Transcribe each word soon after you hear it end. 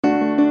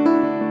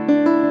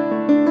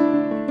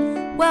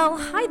Well,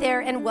 hi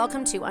there, and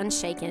welcome to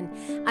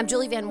Unshaken. I'm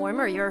Julie Van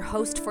Wormer, your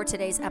host for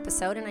today's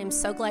episode, and I'm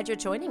so glad you're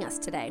joining us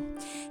today.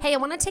 Hey, I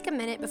want to take a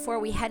minute before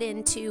we head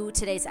into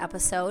today's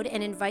episode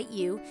and invite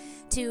you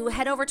to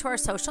head over to our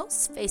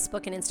socials,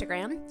 Facebook and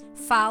Instagram.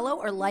 Follow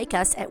or like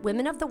us at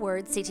Women of the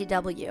Word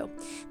CTW.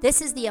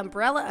 This is the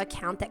umbrella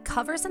account that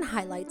covers and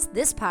highlights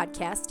this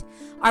podcast,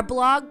 our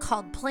blog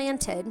called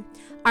Planted,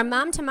 our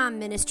mom-to-mom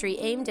ministry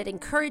aimed at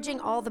encouraging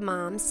all the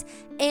moms,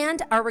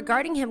 and our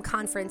Regarding Him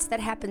conference that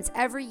happens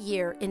every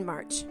year in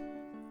March.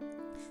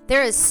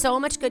 There is so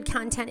much good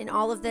content in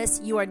all of this,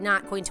 you are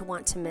not going to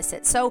want to miss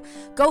it. So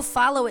go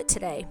follow it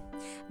today.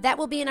 That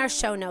will be in our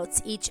show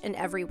notes each and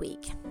every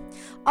week.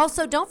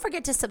 Also, don't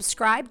forget to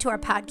subscribe to our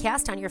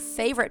podcast on your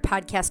favorite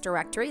podcast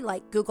directory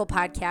like Google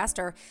Podcast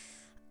or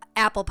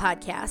Apple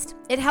Podcast.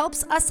 It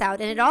helps us out,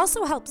 and it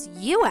also helps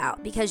you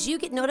out because you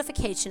get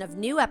notification of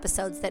new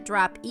episodes that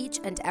drop each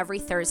and every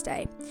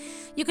Thursday.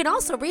 You can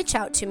also reach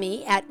out to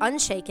me at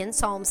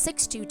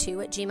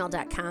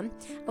unshakenpsalm622@gmail.com.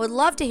 I would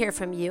love to hear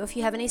from you if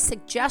you have any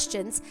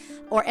suggestions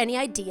or any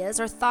ideas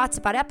or thoughts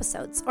about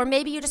episodes, or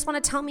maybe you just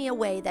want to tell me a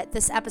way that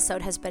this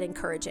episode has been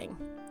encouraging.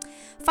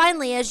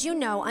 Finally, as you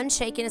know,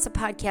 Unshaken is a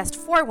podcast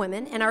for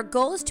women, and our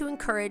goal is to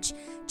encourage,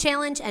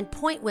 challenge, and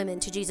point women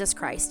to Jesus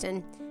Christ.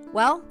 And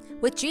well,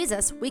 with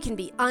Jesus, we can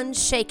be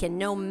unshaken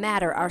no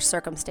matter our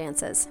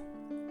circumstances.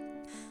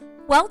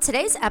 Well,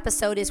 today's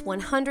episode is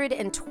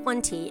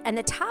 120, and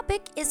the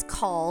topic is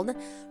called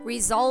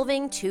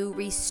Resolving to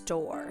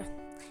Restore.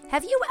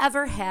 Have you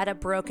ever had a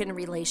broken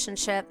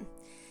relationship?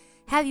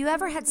 Have you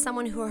ever had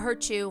someone who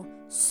hurt you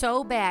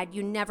so bad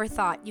you never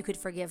thought you could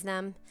forgive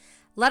them,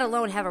 let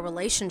alone have a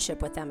relationship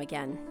with them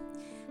again?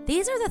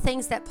 These are the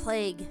things that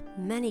plague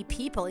many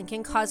people and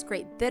can cause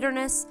great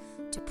bitterness,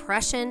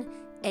 depression,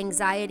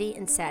 anxiety,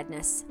 and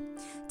sadness.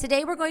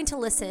 Today we're going to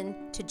listen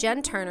to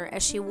Jen Turner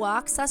as she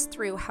walks us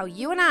through how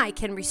you and I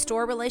can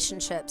restore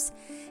relationships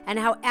and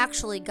how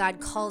actually God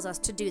calls us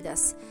to do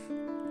this.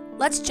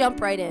 Let's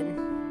jump right in.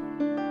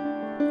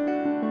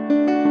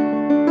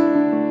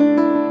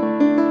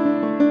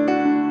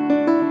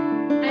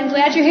 I'm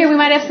glad you're here. We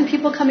might have some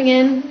people coming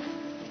in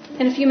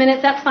a few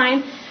minutes. That's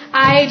fine.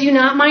 I do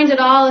not mind at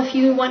all if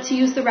you want to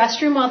use the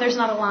restroom while there's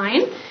not a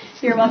line.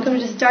 You're welcome to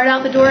just dart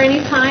out the door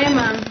anytime.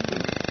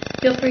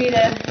 Feel free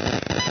to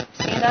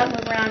stand up,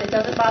 move around. It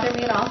doesn't bother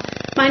me at all.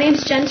 My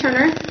name's Jen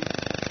Turner.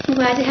 I'm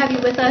glad to have you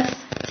with us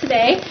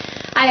today.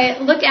 I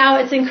look out.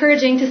 It's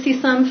encouraging to see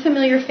some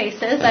familiar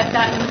faces. I've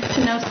gotten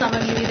to know some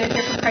of you either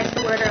here from Christ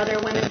the Word or other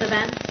women's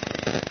events.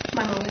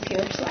 My mom is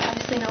here, so I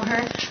obviously know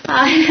her.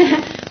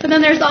 But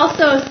then there's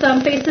also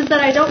some faces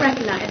that I don't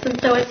recognize. And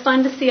so it's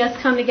fun to see us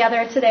come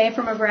together today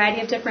from a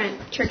variety of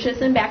different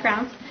churches and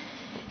backgrounds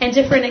and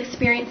different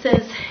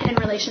experiences and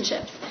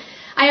relationships.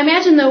 I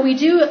imagine, though, we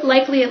do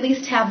likely at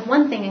least have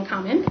one thing in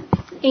common,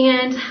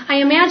 and I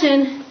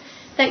imagine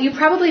that you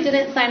probably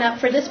didn't sign up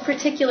for this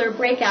particular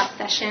breakout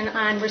session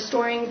on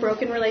restoring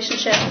broken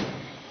relationships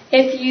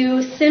if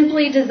you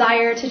simply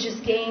desire to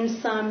just gain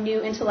some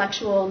new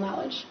intellectual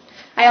knowledge.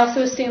 I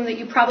also assume that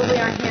you probably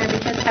aren't here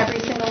because every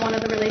single one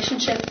of the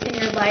relationships in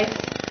your life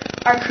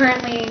are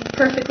currently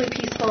perfectly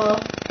peaceful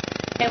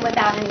and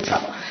without any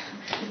trouble.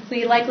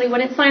 We likely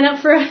wouldn't sign up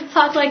for a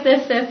talk like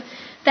this if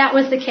that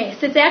was the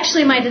case. It's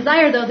actually my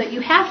desire, though, that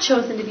you have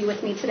chosen to be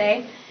with me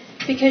today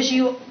because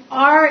you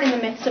are in the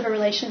midst of a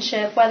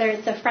relationship, whether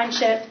it's a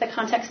friendship, the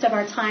context of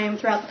our time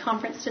throughout the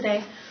conference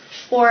today,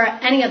 or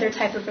any other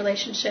type of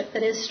relationship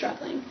that is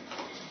struggling.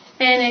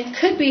 And it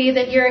could be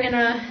that you're in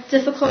a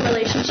difficult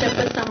relationship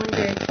with someone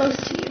very close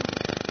to you,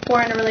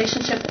 or in a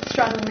relationship that's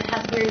struggling that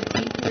has very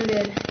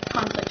deep-rooted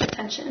conflict or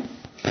tension.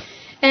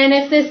 And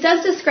if this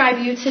does describe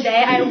you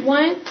today, I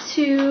want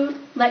to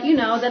let you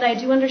know that I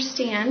do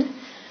understand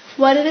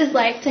what it is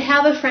like to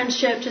have a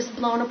friendship just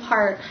blown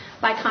apart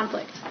by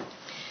conflict.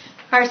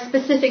 Our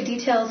specific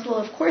details will,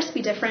 of course,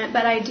 be different,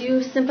 but I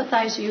do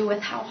sympathize you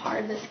with how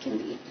hard this can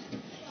be.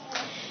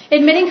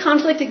 Admitting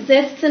conflict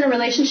exists in a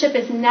relationship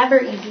is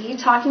never easy.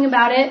 Talking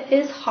about it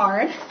is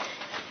hard,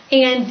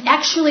 and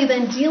actually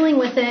then dealing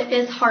with it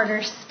is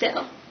harder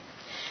still.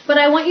 But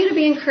I want you to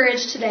be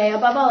encouraged today,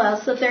 above all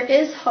else, that there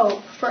is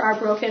hope for our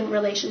broken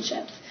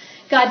relationships.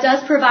 God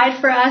does provide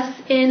for us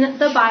in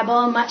the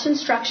Bible much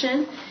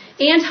instruction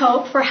and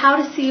hope for how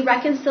to see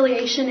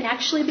reconciliation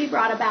actually be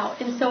brought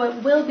about. And so it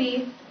will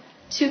be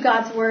to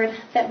God's Word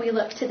that we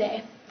look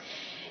today.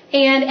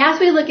 And as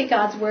we look at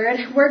God's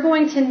Word, we're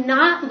going to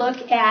not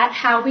look at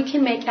how we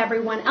can make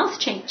everyone else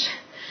change.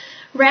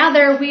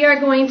 Rather, we are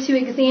going to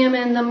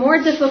examine the more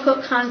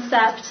difficult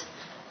concept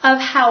of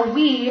how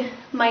we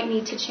might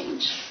need to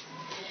change.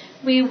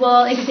 We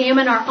will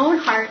examine our own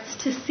hearts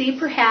to see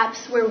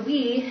perhaps where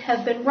we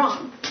have been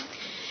wrong.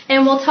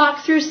 And we'll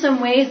talk through some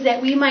ways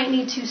that we might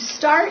need to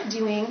start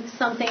doing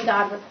something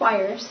God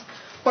requires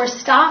or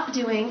stop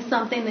doing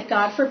something that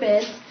God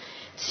forbids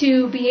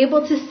to be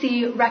able to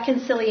see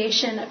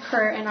reconciliation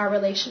occur in our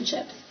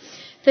relationships.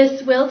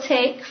 This will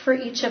take for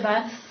each of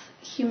us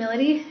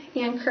humility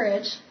and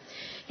courage.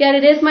 Yet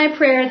it is my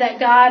prayer that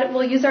God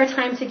will use our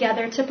time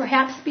together to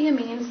perhaps be a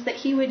means that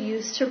he would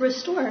use to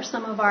restore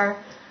some of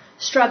our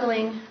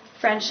struggling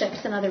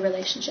friendships and other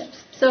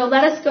relationships. So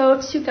let us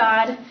go to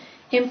God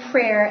in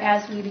prayer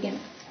as we begin.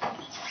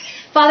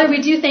 Father,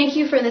 we do thank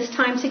you for this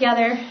time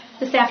together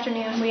this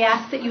afternoon. We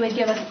ask that you would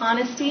give us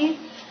honesty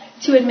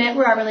to admit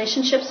where our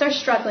relationships are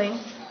struggling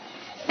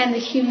and the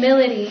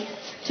humility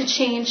to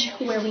change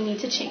where we need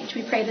to change.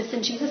 We pray this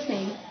in Jesus'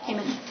 name.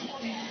 Amen.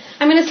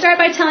 I'm going to start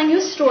by telling you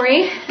a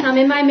story. I'm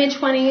in my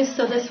mid-20s,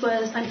 so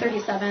I'm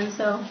 37,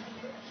 so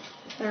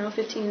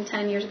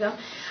 10 years ago.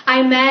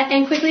 I met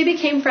and quickly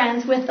became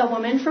friends with a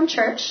woman from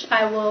church.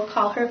 I will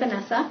call her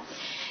Vanessa.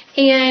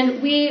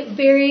 And we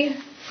very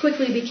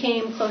quickly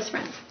became close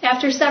friends.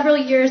 After several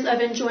years of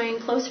enjoying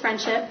close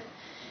friendship,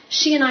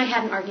 she and I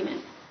had an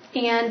argument.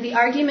 And the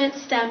argument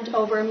stemmed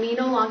over me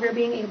no longer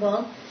being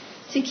able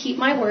to keep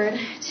my word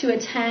to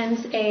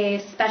attend a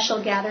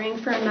special gathering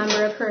for a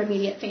member of her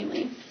immediate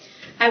family.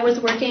 I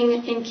was working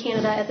in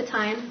Canada at the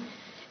time,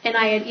 and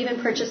I had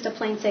even purchased a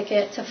plane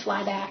ticket to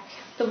fly back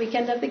the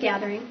weekend of the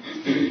gathering.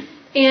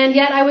 And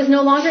yet I was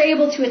no longer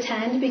able to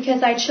attend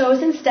because I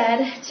chose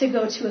instead to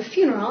go to a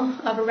funeral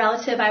of a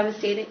relative I was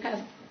dating, of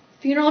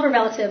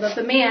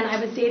the man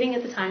I was dating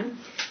at the time.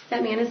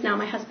 That man is now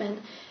my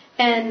husband.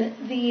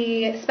 And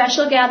the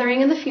special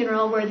gathering and the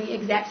funeral were the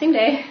exact same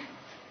day,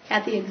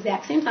 at the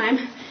exact same time,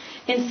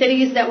 in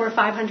cities that were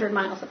 500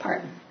 miles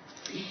apart.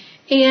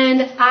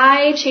 And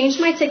I changed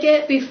my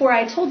ticket before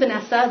I told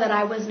Vanessa that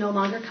I was no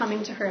longer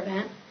coming to her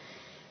event.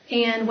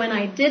 And when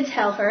I did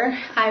tell her,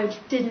 I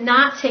did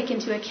not take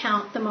into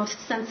account the most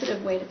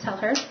sensitive way to tell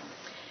her.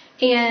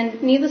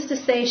 And needless to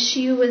say,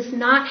 she was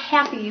not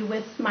happy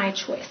with my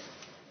choice.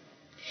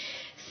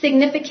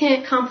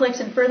 Significant conflict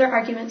and further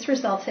arguments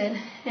resulted,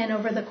 and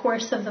over the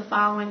course of the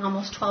following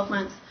almost 12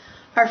 months,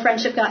 our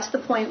friendship got to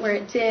the point where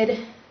it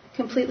did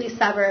completely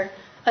sever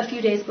a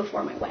few days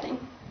before my wedding.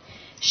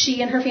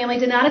 She and her family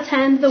did not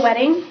attend the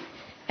wedding,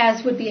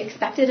 as would be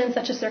expected in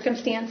such a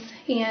circumstance,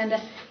 and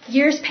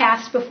years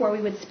passed before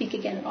we would speak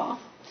again at all.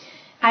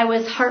 I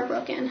was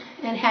heartbroken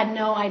and had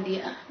no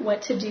idea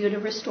what to do to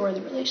restore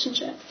the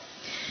relationship.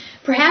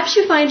 Perhaps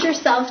you find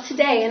yourself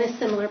today in a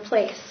similar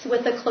place,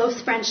 with a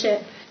close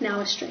friendship now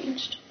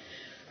estranged.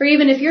 Or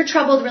even if your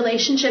troubled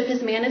relationship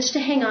has managed to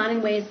hang on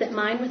in ways that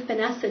mine with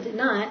Vanessa did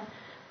not,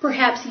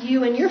 perhaps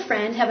you and your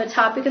friend have a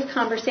topic of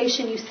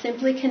conversation you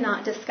simply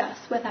cannot discuss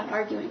without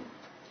arguing.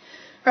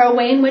 Or a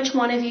way in which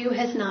one of you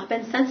has not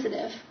been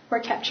sensitive or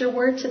kept your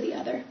word to the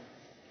other.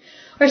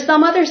 Or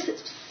some other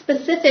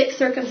specific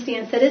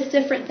circumstance that is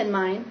different than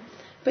mine,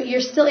 but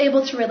you're still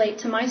able to relate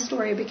to my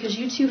story because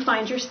you too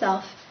find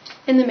yourself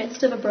in the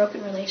midst of a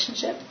broken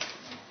relationship.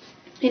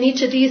 In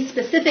each of these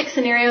specific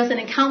scenarios and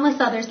in countless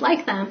others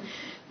like them,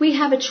 we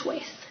have a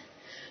choice.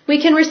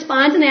 We can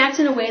respond and act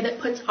in a way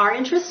that puts our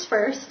interests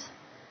first,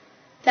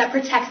 that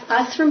protects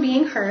us from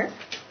being hurt,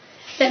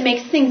 that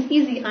makes things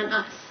easy on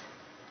us.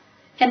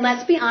 And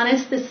let's be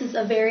honest, this is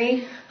a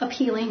very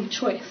appealing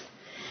choice.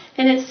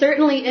 And it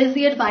certainly is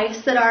the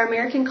advice that our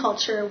American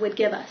culture would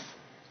give us.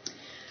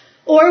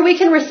 Or we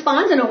can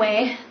respond in a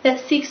way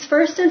that seeks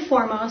first and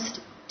foremost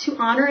to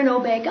honor and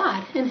obey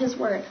God and His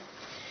Word.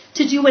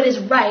 To do what is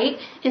right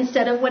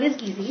instead of what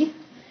is easy.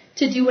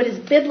 To do what is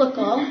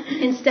biblical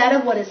instead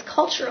of what is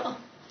cultural.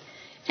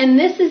 And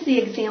this is the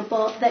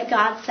example that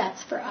God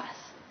sets for us.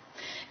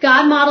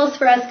 God models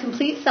for us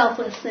complete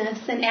selflessness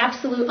and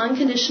absolute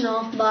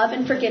unconditional love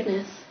and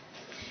forgiveness.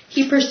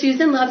 He pursues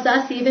and loves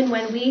us even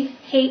when we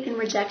hate and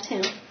reject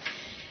Him.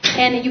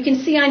 And you can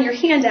see on your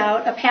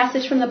handout a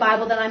passage from the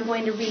Bible that I'm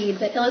going to read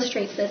that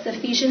illustrates this,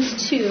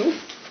 Ephesians 2,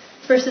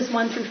 verses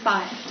 1 through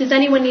 5. Does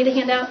anyone need a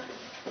handout?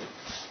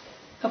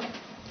 Okay.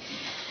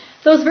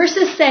 Those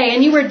verses say,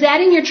 "And you were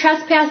dead in your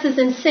trespasses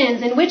and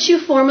sins, in which you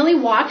formerly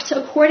walked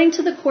according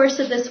to the course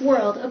of this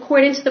world,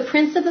 according to the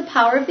prince of the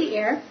power of the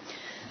air,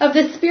 of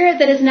the spirit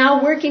that is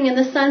now working in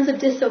the sons of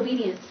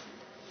disobedience.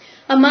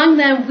 Among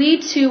them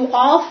we too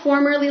all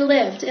formerly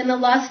lived in the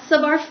lusts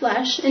of our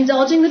flesh,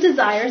 indulging the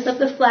desires of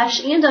the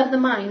flesh and of the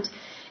mind,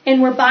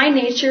 and were by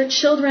nature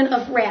children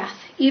of wrath,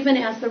 even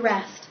as the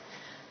rest.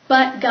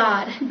 But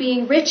God,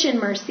 being rich in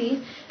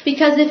mercy,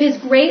 because of His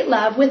great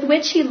love with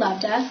which He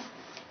loved us,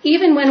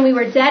 even when we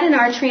were dead in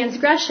our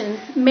transgressions,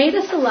 made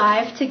us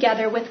alive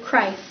together with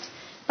Christ.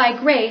 By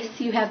grace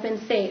you have been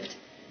saved."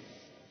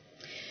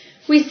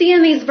 We see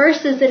in these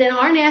verses that in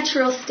our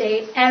natural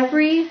state,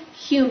 every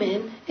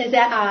human is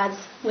at odds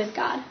with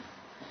God.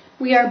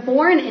 We are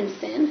born in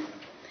sin,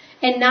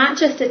 and not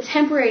just a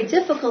temporary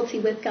difficulty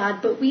with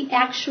God, but we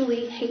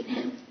actually hate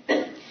Him.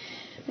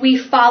 We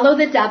follow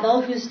the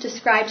devil, who's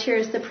described here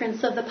as the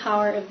prince of the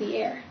power of the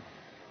air.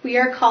 We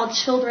are called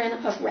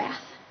children of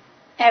wrath,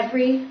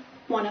 every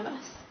one of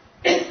us.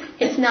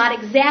 It's not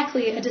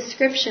exactly a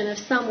description of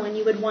someone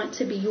you would want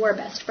to be your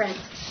best friend.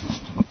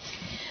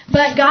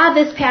 But God,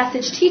 this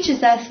passage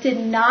teaches us, did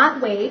not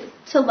wait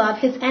to love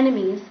His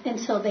enemies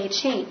until they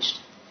changed.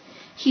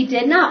 He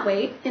did not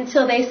wait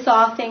until they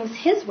saw things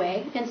His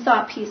way and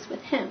sought peace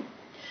with Him.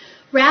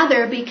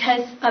 Rather,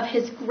 because of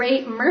His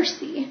great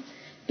mercy,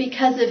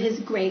 Because of his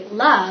great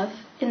love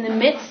in the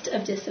midst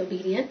of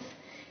disobedience,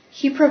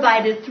 he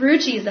provided through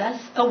Jesus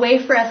a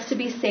way for us to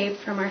be saved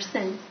from our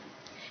sins.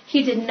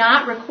 He did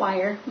not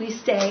require we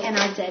stay in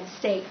our dead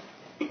state.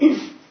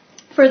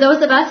 For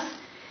those of us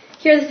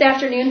here this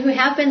afternoon who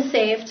have been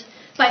saved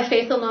by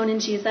faith alone in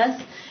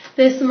Jesus,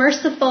 this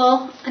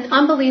merciful and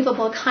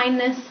unbelievable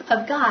kindness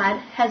of God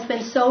has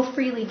been so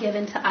freely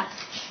given to us.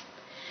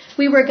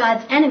 We were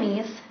God's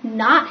enemies,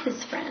 not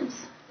his friends,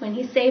 when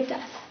he saved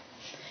us.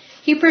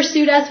 He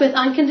pursued us with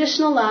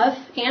unconditional love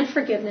and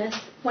forgiveness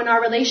when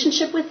our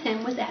relationship with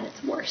him was at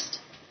its worst.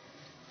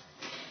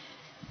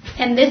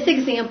 And this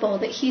example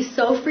that he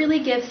so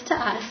freely gives to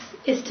us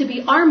is to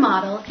be our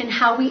model in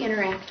how we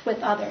interact with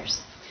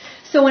others.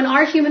 So when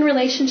our human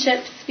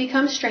relationships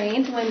become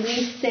strained, when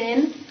we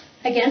sin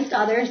against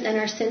others and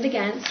are sinned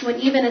against, when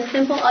even a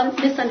simple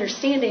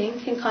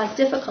misunderstanding can cause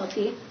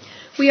difficulty,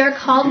 we are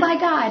called by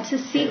God to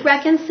seek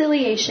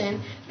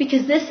reconciliation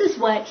because this is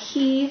what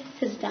he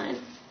has done.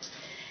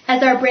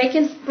 As our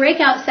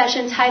breakout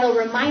session title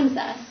reminds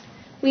us,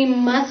 we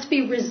must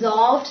be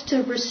resolved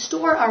to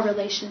restore our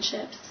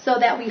relationships so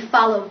that we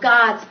follow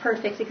God's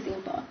perfect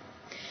example.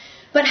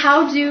 But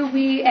how do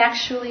we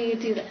actually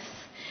do this?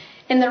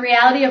 In the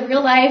reality of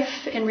real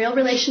life and real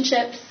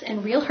relationships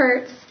and real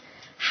hurts,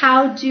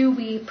 how do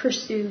we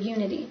pursue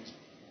unity?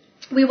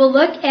 We will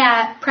look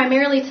at,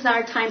 primarily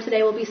our time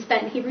today will be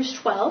spent in Hebrews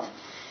 12,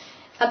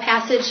 a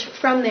passage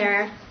from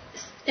there,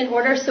 in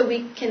order so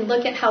we can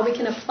look at how we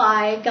can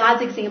apply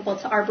God's example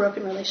to our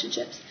broken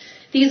relationships.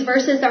 These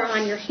verses are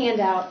on your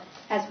handout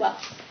as well.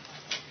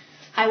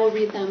 I will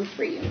read them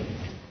for you.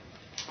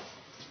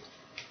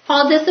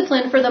 All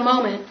discipline for the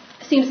moment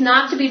seems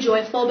not to be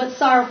joyful but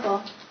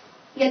sorrowful.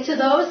 Yet to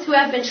those who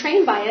have been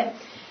trained by it,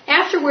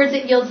 afterwards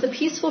it yields the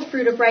peaceful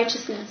fruit of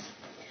righteousness.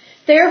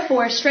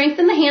 Therefore,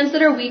 strengthen the hands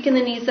that are weak and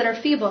the knees that are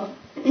feeble,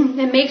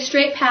 and make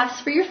straight paths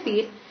for your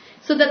feet,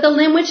 so that the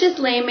limb which is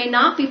lame may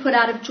not be put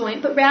out of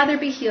joint, but rather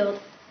be healed.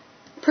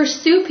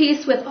 Pursue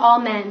peace with all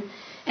men,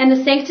 and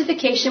the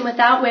sanctification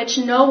without which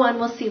no one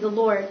will see the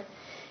Lord.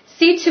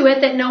 See to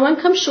it that no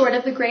one comes short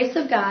of the grace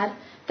of God,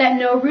 that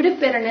no root of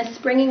bitterness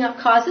springing up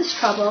causes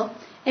trouble,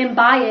 and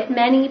by it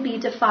many be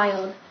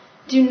defiled.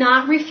 Do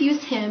not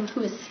refuse him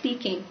who is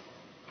speaking.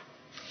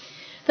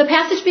 The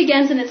passage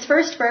begins in its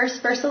first verse,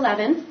 verse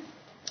 11,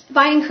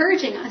 by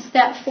encouraging us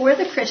that for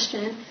the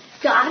Christian,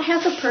 God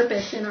has a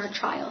purpose in our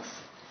trials.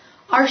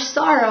 Our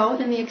sorrow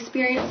in the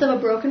experience of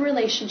a broken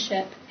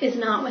relationship is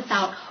not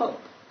without hope.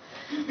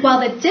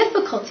 While the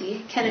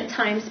difficulty can at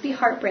times be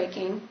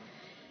heartbreaking,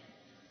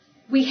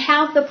 we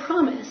have the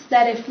promise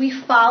that if we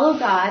follow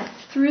God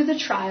through the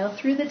trial,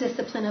 through the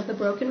discipline of the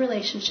broken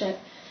relationship,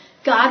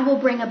 God will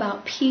bring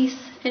about peace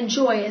and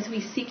joy as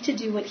we seek to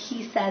do what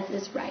he says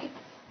is right.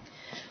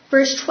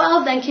 Verse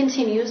 12 then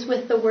continues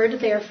with the word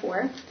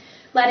therefore,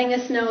 letting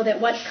us know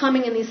that what's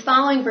coming in these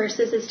following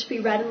verses is to be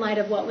read in light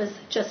of what was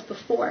just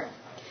before.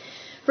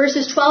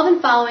 Verses 12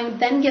 and following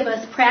then give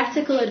us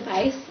practical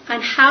advice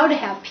on how to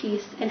have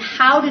peace and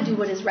how to do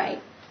what is right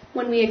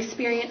when we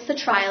experience the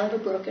trial of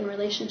a broken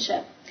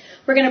relationship.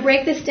 We're going to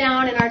break this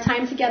down in our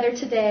time together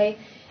today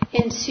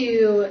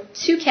into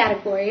two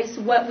categories,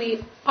 what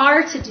we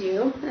are to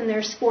do, and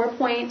there's 4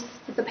 points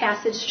that the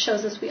passage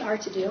shows us we are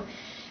to do,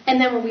 and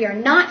then what we are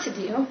not to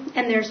do,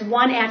 and there's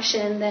one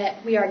action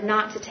that we are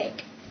not to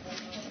take.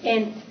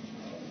 And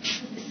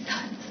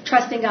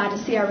trusting God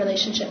to see our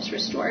relationships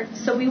restored.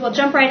 So we will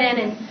jump right in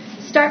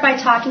and start by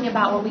talking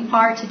about what we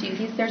are to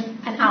do. There's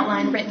an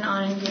outline written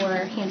on your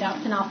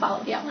handout, and I'll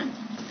follow the outline.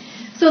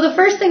 So the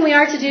first thing we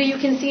are to do, you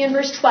can see in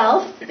verse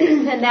 12,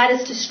 and that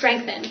is to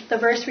strengthen. The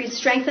verse reads,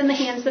 strengthen the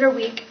hands that are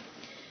weak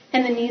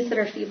and the knees that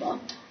are feeble.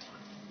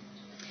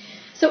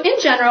 So in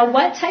general,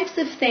 what types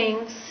of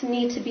things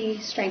need to be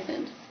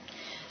strengthened?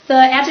 The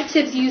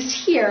adjectives used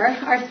here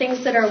are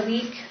things that are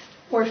weak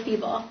or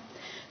feeble.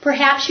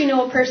 Perhaps you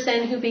know a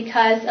person who,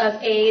 because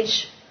of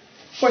age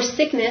or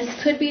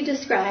sickness, could be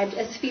described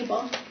as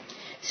feeble.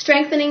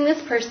 Strengthening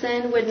this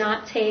person would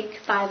not take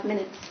 5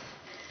 minutes.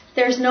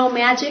 There's no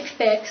magic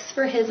fix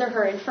for his or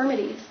her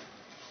infirmities.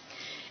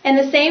 And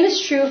the same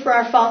is true for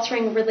our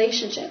faltering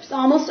relationships.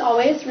 Almost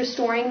always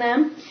restoring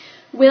them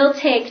will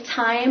take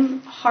time,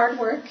 hard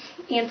work,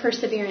 and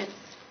perseverance.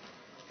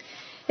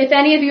 If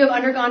any of you have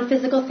undergone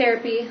physical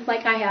therapy,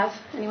 like I have,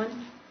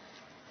 anyone?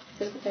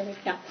 Physical therapy?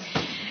 Yeah.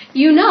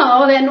 You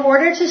know that in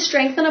order to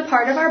strengthen a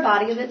part of our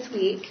body that's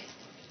weak,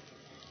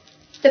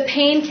 the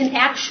pain can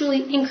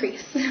actually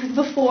increase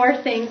before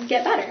things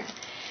get better.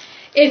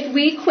 If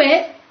we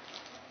quit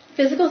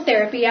physical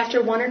therapy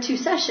after 1 or 2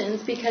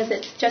 sessions because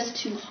it's just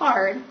too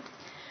hard,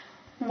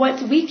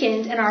 what's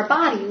weakened in our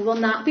body will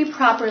not be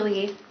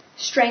properly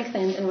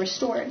strengthened and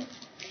restored.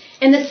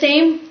 And the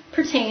same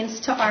pertains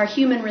to our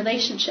human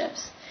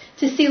relationships.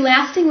 To see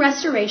lasting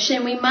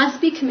restoration, we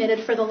must be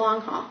committed for the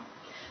long haul.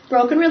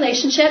 Broken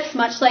relationships,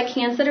 much like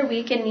hands that are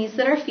weak and knees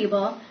that are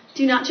feeble,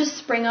 do not just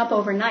spring up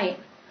overnight.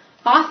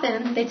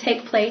 Often they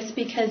take place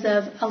because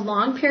of a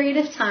long period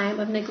of time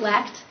of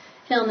neglect,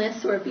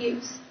 illness, or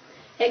abuse.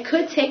 It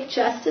could take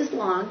just as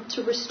long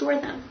to restore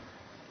them.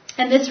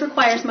 And this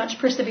requires much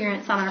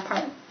perseverance on our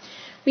part.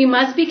 We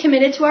must be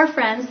committed to our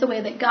friends the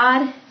way that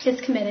God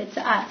is committed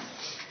to us.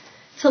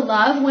 To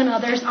love when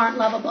others aren't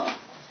lovable.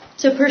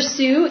 To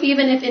pursue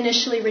even if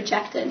initially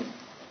rejected.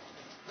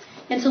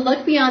 And to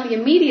look beyond the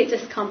immediate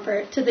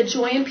discomfort to the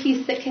joy and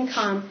peace that can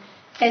come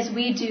as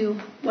we do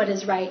what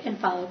is right and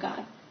follow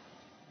God.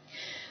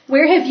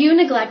 Where have you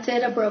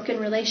neglected a broken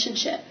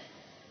relationship?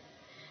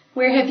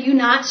 Where have you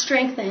not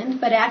strengthened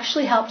but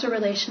actually helped a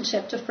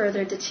relationship to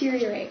further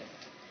deteriorate?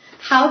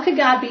 How could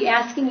God be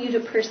asking you to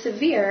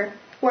persevere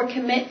or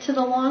commit to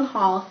the long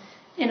haul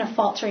in a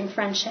faltering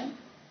friendship?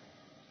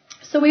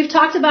 So we've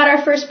talked about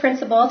our first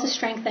principle to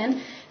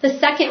strengthen. The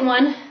second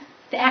one,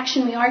 the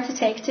action we are to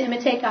take to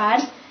imitate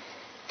God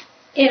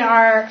in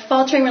our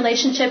faltering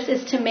relationships,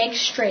 is to make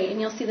straight. And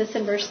you'll see this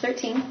in verse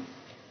 13.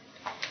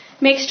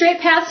 Make straight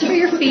paths for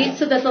your feet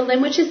so that the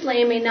limb which is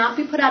lame may not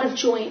be put out of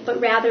joint,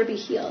 but rather be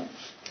healed.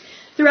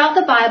 Throughout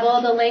the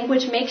Bible, the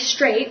language make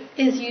straight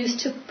is used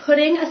to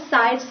putting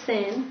aside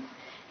sin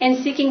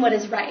and seeking what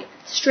is right.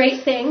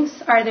 Straight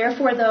things are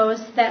therefore those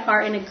that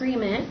are in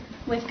agreement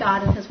with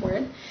God and His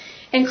Word.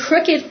 And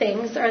crooked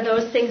things are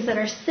those things that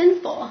are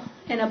sinful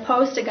and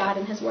opposed to God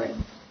and His Word.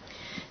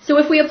 So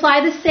if we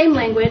apply the same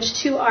language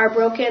to our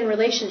broken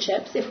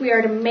relationships, if we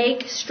are to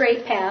make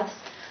straight paths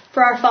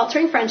for our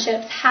faltering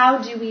friendships, how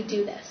do we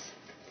do this?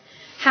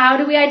 How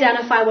do we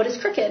identify what is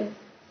crooked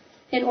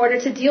in order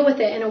to deal with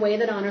it in a way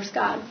that honors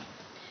God?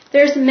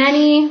 There's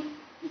many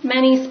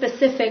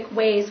specific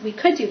ways we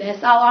could do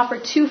this. I'll offer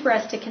two for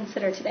us to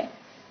consider today.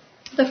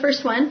 The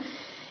first one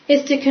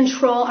is to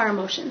control our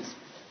emotions.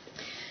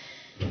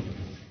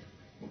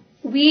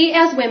 We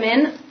as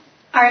women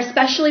are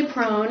especially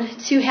prone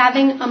to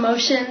having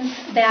emotions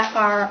that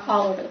are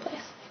all over the place.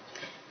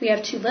 We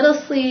have too little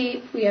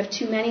sleep, we have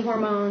too many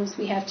hormones,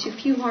 we have too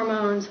few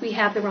hormones, we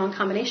have the wrong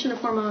combination of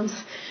hormones,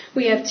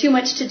 we have too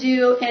much to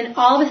do, and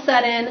all of a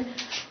sudden,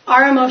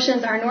 our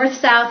emotions are north,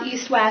 south,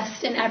 east,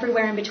 west, and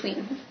everywhere in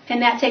between.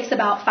 And that takes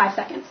about 5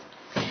 seconds.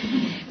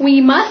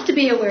 We must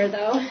be aware,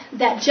 though,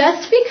 that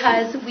just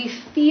because we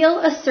feel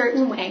a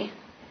certain way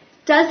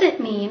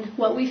doesn't mean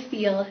what we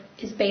feel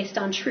is based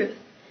on truth.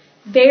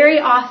 Very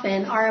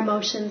often, our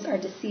emotions are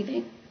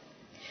deceiving.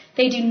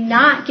 They do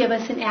not give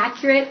us an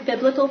accurate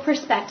biblical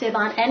perspective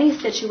on any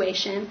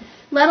situation,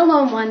 let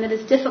alone one that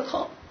is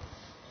difficult.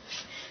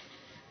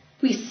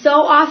 We so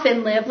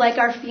often live like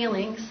our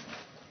feelings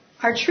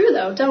are true,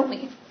 though, don't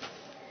we?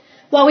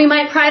 While we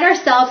might pride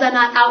ourselves on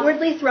not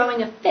outwardly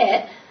throwing a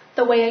fit,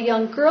 the way a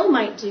young girl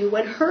might do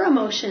when her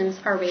emotions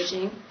are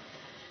raging,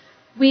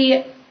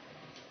 we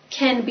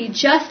can be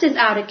just as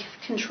out of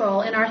control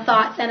in our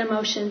thoughts and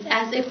emotions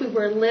as if we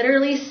were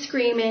literally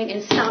screaming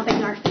and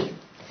stomping our feet.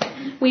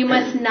 We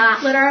must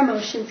not let our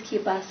emotions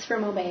keep us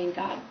from obeying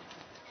God.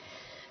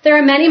 There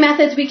are many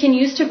methods we can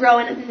use to grow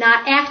in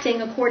not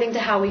acting according to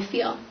how we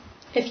feel.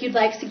 If you'd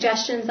like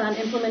suggestions on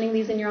implementing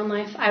these in your own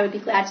life, I would be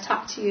glad to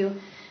talk to you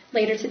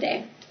later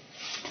today.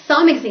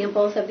 Some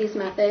examples of these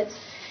methods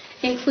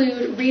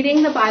include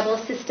reading the Bible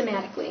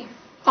systematically,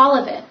 all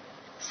of it,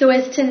 so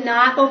as to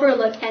not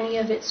overlook any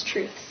of its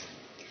truths.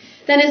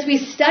 Then as we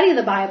study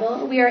the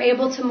Bible, we are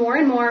able to more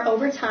and more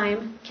over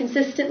time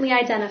consistently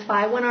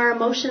identify when our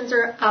emotions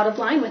are out of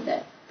line with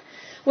it.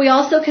 We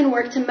also can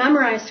work to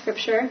memorize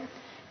Scripture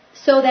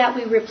so that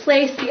we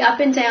replace the up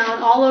and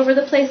down, all over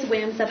the place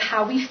whims of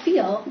how we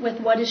feel with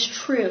what is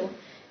true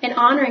and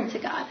honoring to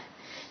God.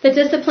 The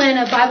discipline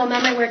of Bible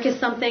memory work is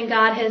something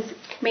God has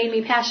made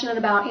me passionate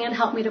about and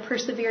helped me to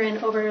persevere in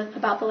over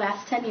about the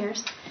last 10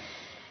 years.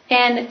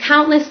 And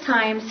countless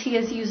times He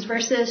has used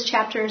verses,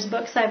 chapters,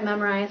 books I've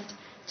memorized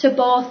to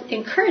both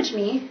encourage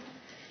me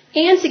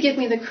and to give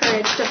me the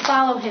courage to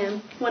follow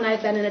Him when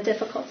I've been in a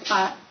difficult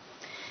spot.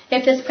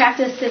 If this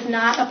practice is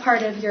not a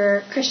part of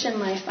your Christian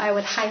life, I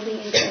would highly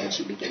encourage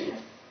you beginning.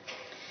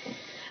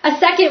 A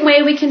second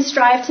way we can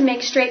strive to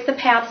make straight the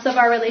paths of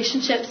our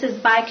relationships is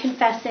by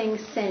confessing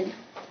sin.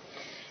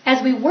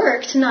 As we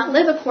work to not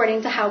live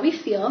according to how we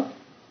feel,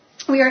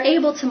 we are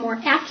able to more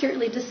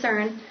accurately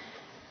discern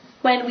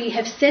when we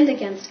have sinned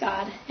against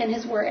God and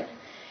His Word.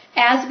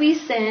 As we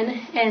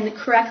sin and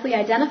correctly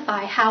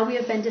identify how we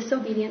have been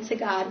disobedient to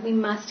God, we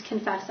must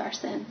confess our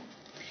sin.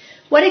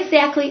 What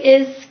exactly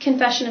is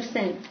confession of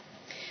sin?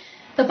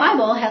 The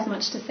Bible has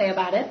much to say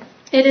about it.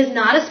 It is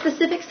not a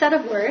specific set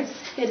of words.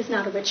 It is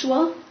not a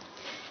ritual.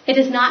 It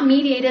is not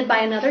mediated by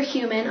another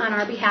human on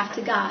our behalf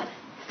to God.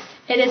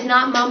 It is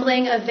not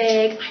mumbling a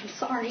vague, "I'm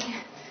sorry,"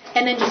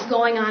 and then just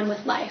going on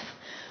with life.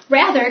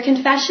 Rather,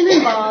 confession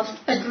involves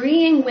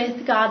agreeing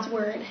with God's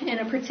Word in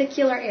a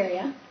particular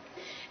area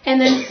and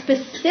then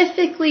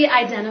specifically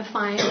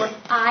identifying where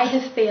I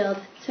have failed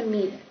to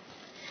meet it.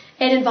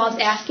 It involves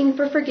asking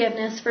for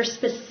forgiveness for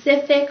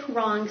specific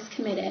wrongs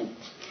committed.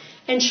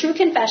 And true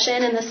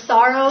confession and the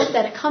sorrow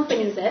that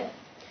accompanies it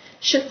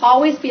should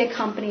always be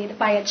accompanied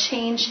by a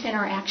change in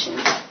our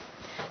actions.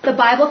 The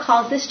Bible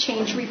calls this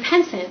change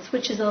repentance,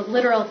 which is a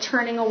literal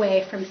turning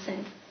away from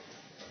sin.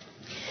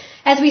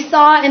 As we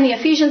saw in the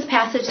Ephesians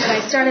passage that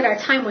I started our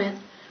time with,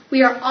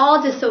 we are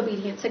all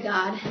disobedient to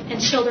God and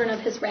children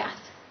of His wrath.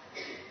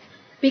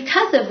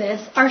 Because of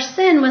this, our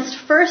sin must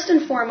first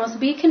and foremost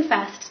be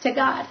confessed to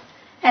God,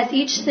 as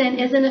each sin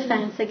is an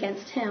offense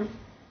against him.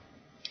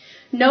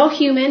 No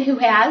human who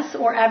has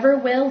or ever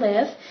will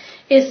live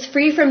is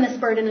free from this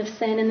burden of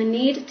sin and the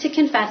need to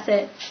confess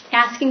it,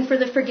 asking for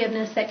the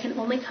forgiveness that can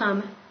only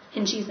come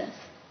in Jesus.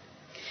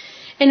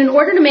 And in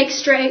order to make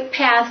straight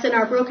paths in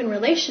our broken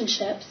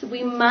relationships,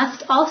 we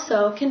must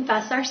also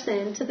confess our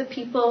sin to the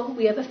people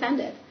we have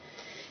offended.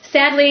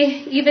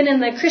 Sadly, even in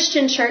the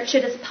Christian church,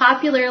 it is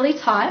popularly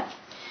taught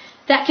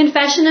that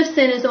confession of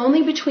sin is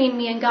only between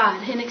me and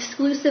God, an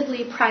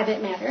exclusively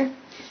private matter.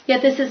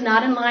 Yet this is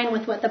not in line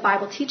with what the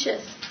Bible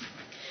teaches.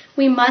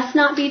 We must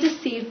not be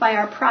deceived by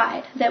our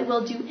pride that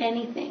we'll do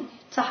anything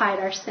to hide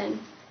our sin.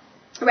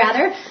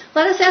 Rather,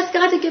 let us ask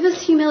God to give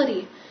us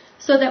humility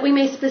so that we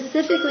may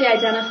specifically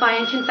identify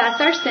and confess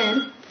our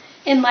sin,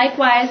 and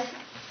likewise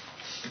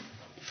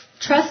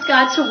trust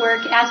God to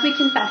work as we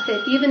confess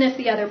it, even if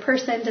the other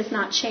person does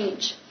not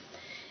change.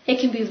 It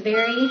can be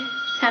very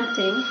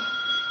tempting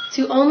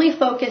to only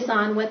focus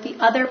on what the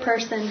other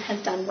person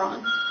has done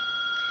wrong.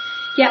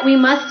 Yet we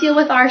must deal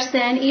with our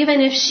sin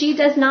even if she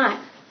does not,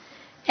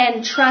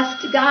 and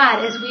trust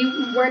God as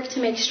we work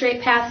to make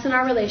straight paths in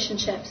our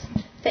relationships,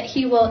 that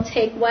he will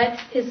take what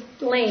is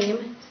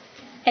lame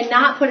and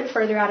not put it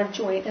further out of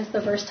joint, as the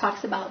verse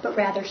talks about, but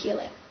rather heal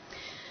it.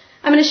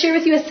 I'm going to share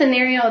with you a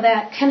scenario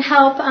that can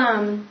help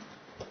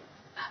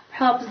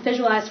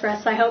visualize for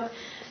us. I hope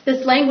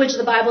this language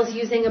the Bible is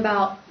using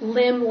about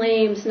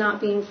lames not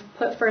being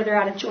put further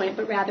out of joint,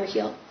 but rather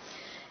healed.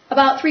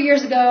 About 3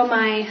 years ago,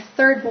 my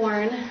third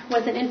born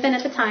was an infant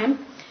at the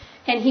time,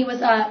 and he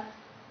was up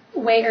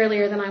way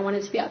earlier than I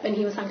wanted to be up, and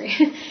he was hungry.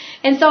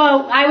 And so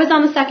I was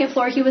on the second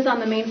floor. He was on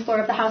the main floor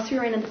of the house we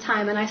were in at the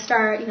time, and I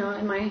start,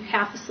 in my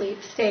half-asleep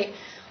state,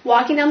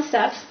 walking down the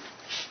steps,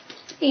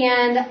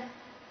 and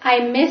I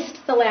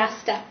missed the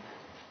last step.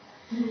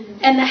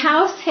 And the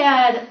house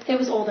it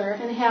was older,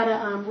 and it had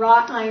a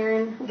wrought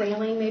iron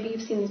railing. Maybe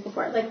you've seen these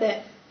before, like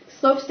that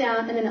slopes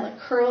down, and then it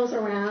curls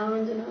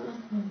around in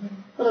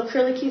a little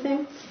curlicue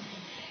thing.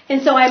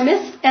 And so as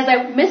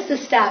I missed a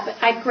step,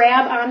 I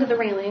grab onto the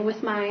railing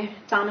with my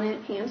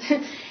dominant hand,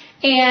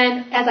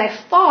 and as I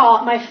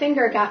fall, my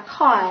finger got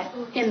caught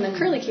in the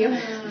curlicue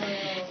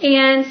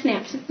and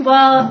snapped.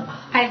 Well,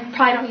 I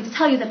probably don't need to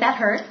tell you that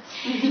hurt.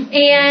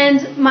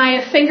 And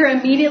my finger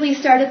immediately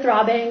started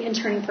throbbing and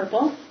turning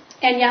purple.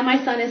 And yet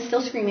my son is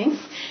still screaming.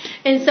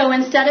 And so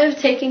instead of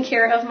taking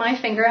care of my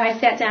finger, I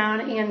sat down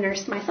and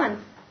nursed my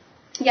son.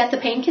 Yet the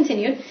pain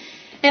continued.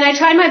 And I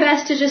tried my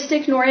best to just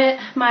ignore it.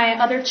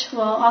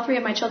 All three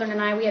of my children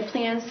and I, we had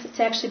plans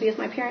to actually be with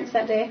my parents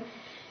that day.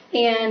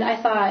 And I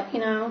thought,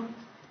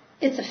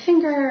 it's a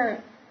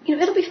finger,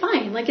 it'll be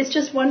fine. Like, it's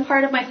just one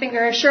part of my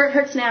finger. Sure, it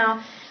hurts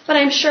now, but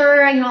I'm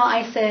sure, I'll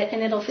ice it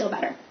and it'll feel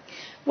better.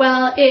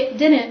 Well, it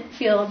didn't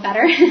feel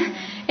better.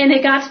 And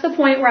it got to the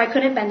point where I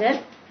couldn't bend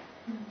it.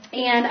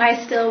 And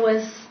I still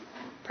was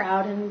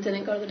proud and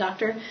didn't go to the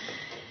doctor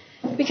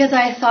because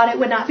I thought it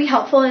would not be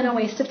helpful and a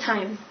waste of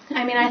time.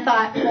 I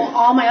thought, well,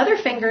 all my other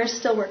fingers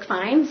still work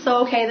fine,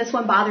 so okay, this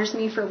one bothers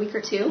me for a week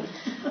or two.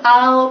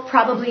 I'll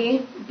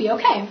probably be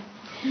okay.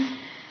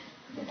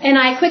 And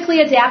I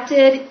quickly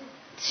adapted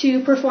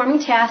to performing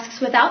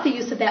tasks without the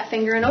use of that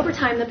finger, and over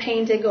time the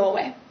pain did go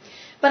away.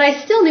 But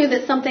I still knew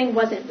that something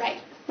wasn't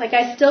right. Like,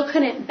 I still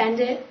couldn't bend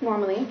it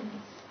normally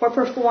or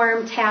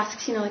perform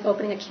tasks, like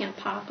opening a can of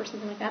pop or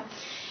something like that.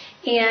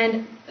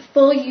 And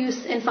full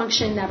use and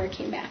function never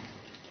came back.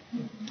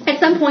 At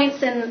some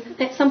point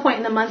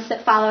in the months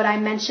that followed, I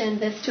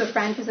mentioned this to a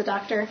friend who's a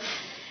doctor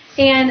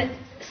and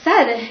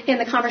said in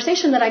the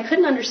conversation that I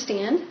couldn't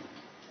understand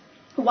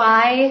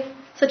why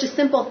such a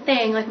simple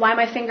thing, like why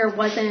my finger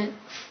wasn't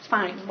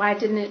fine. Why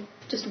didn't it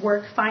just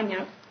work fine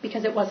now?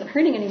 Because it wasn't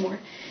hurting anymore.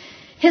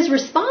 His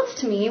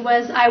response to me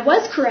was, I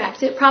was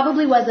correct. It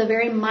probably was a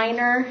very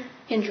minor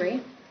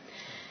injury.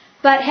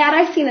 But had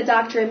I seen a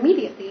doctor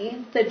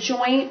immediately, the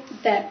joint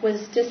that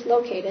was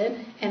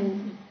dislocated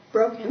and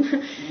broken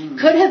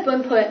could have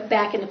been put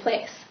back into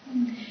place.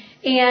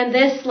 And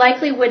this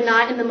likely would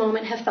not in the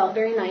moment have felt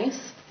very nice,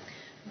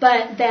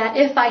 but that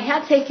if I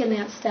had taken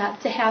that step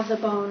to have the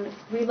bone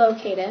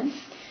relocated,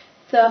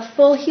 the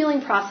full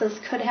healing process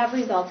could have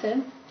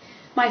resulted.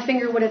 My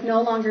finger would have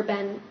no longer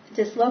been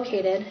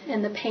dislocated,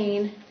 and the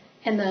pain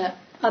and the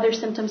other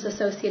symptoms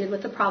associated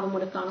with the problem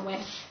would have gone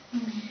away.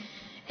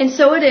 And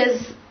so it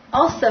is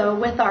also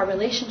with our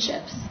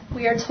relationships.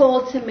 We are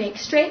told to make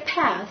straight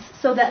paths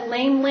so that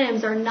lame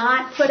limbs are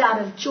not put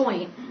out of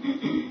joint,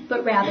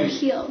 but rather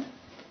healed.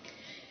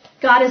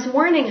 God is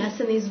warning us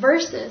in these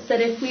verses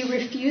that if we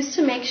refuse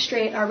to make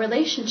straight our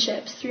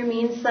relationships through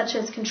means such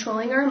as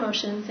controlling our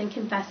emotions and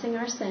confessing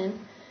our sin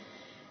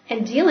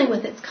and dealing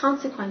with its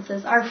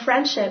consequences, our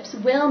friendships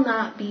will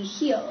not be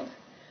healed,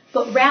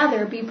 but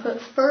rather be put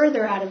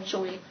further out of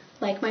joint,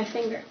 like my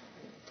finger.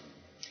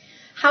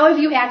 How have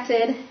you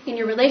acted in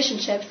your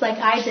relationships like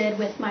I did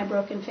with my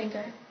broken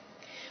finger?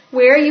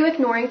 Where are you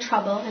ignoring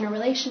trouble in a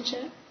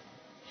relationship?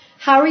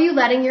 How are you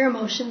letting your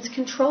emotions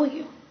control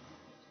you?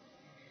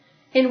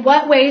 In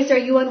what ways are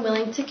you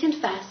unwilling to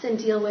confess and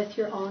deal with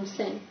your own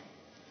sin?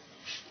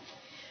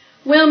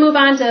 We'll move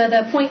on to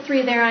the point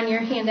 3 there on your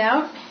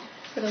handout,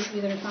 for those of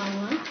you that are following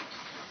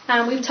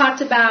along. We've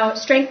talked about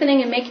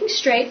strengthening and making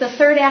straight. The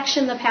third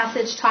action the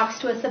passage talks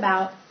to us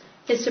about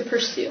is to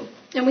pursue.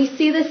 And we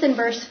see this in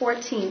verse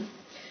 14.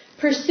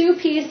 Pursue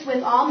peace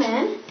with all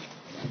men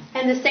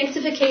and the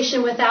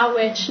sanctification without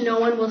which no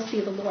one will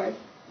see the Lord.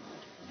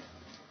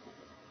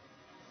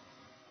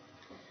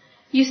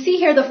 You see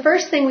here the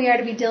first thing we are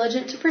to be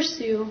diligent to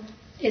pursue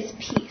is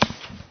peace.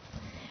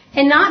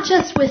 And not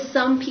just with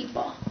some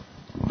people,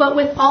 but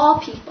with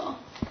all people,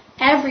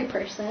 every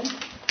person,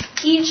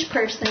 each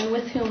person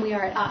with whom we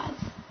are at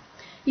odds.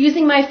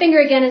 Using my finger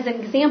again as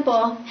an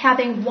example,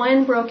 having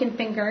one broken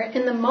finger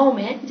in the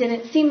moment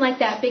didn't seem like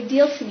that big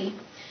deal to me.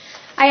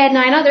 I had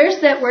 9 others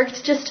that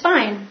worked just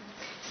fine.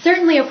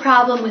 Certainly a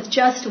problem with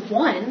just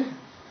one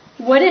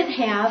wouldn't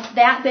have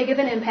that big of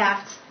an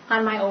impact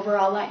on my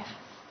overall life.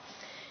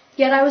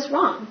 Yet I was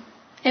wrong,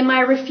 and my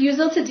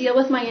refusal to deal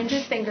with my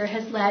injured finger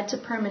has led to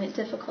permanent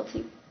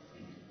difficulty.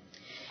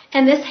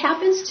 And this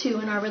happens too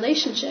in our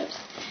relationships.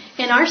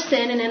 In our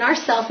sin and in our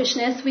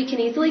selfishness, we can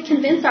easily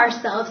convince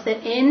ourselves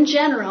that in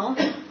general,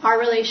 our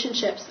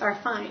relationships are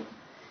fine,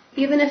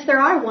 even if there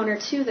are 1 or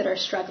 2 that are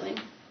struggling.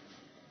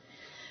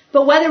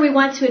 But whether we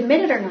want to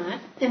admit it or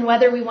not, and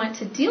whether we want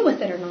to deal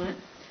with it or not,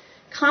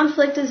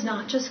 conflict does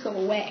not just go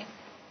away,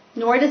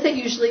 nor does it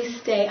usually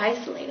stay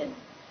isolated.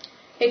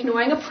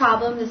 Ignoring a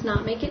problem does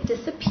not make it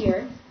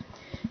disappear,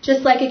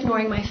 just like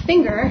ignoring my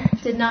finger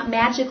did not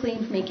magically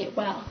make it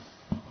well.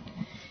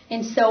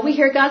 And so we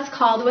hear God's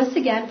call to us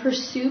again,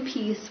 pursue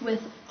peace with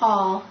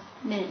all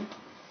men.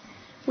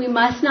 We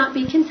must not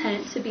be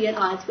content to be at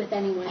odds with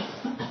anyone.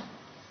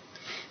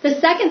 The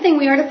second thing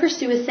we are to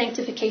pursue is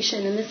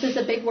sanctification, and this is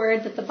a big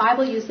word that the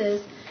Bible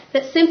uses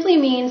that simply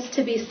means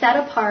to be set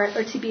apart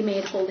or to be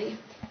made holy.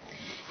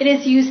 It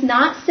is used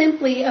not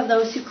simply of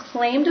those who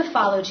claim to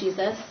follow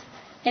Jesus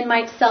and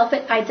might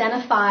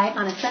self-identify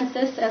on a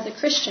census as a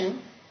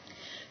Christian,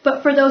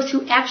 but for those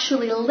who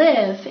actually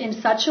live in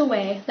such a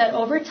way that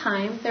over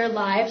time their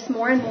lives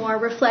more and more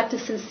reflect a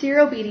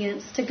sincere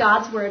obedience to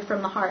God's word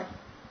from the heart.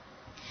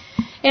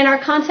 In our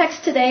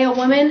context today, a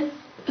woman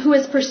who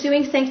is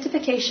pursuing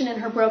sanctification in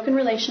her broken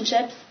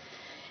relationships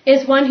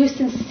is one who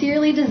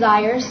sincerely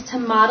desires to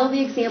model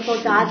the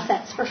example God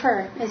sets for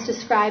her, as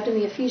described in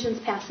the Ephesians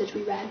passage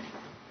we read.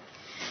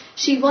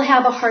 She will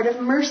have a heart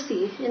of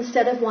mercy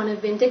instead of one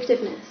of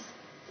vindictiveness.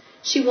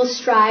 She will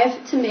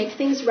strive to make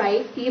things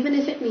right, even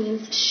if it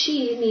means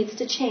she needs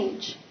to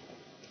change.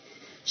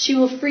 She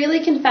will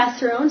freely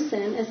confess her own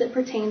sin as it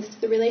pertains to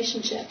the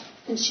relationship,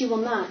 and she will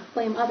not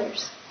blame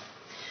others.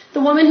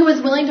 The woman who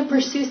is willing to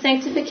pursue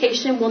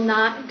sanctification will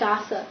not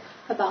gossip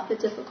about the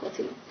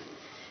difficulty.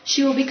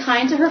 She will be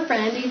kind to her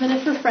friend, even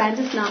if her friend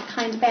is not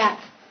kind back.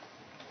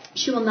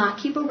 She will not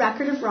keep a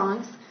record of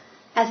wrongs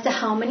as to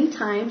how many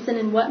times and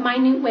in what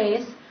minute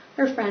ways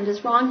her friend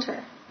has wronged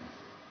her.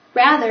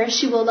 Rather,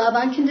 she will love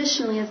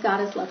unconditionally as God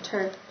has loved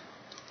her.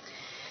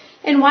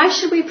 And why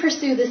should we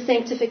pursue this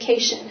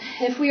sanctification?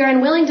 If we are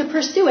unwilling to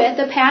pursue it,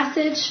 the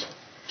passage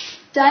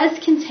does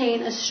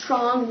contain a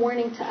strong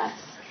warning to us.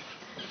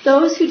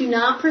 Those who do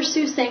not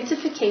pursue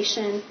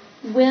sanctification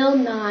will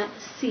not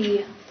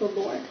see the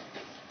Lord.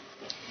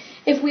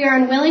 If we are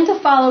unwilling to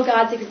follow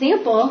God's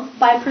example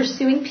by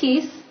pursuing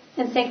peace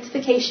and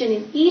sanctification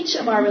in each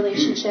of our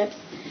relationships,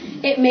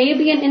 it may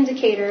be an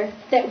indicator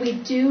that we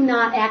do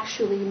not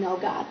actually know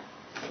God.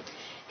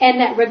 And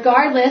that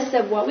regardless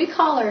of what we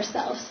call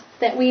ourselves,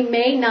 that we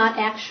may not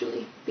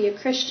actually be a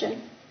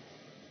Christian.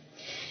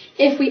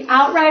 If we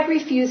outright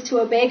refuse to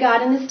obey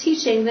God in His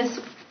teaching, this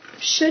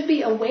should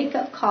be a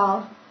wake-up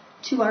call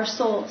to our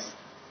souls.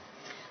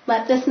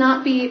 Let this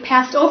not be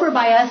passed over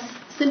by us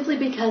simply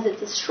because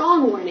it's a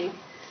strong warning,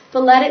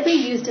 but let it be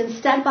used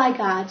instead by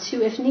God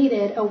to, if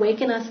needed,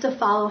 awaken us to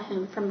follow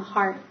Him from the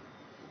heart.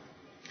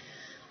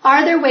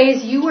 Are there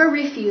ways you are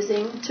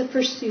refusing to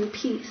pursue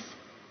peace?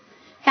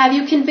 Have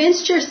you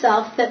convinced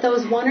yourself that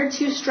those 1 or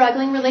 2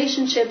 struggling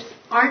relationships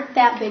aren't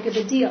that big of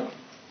a deal?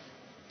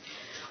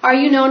 Are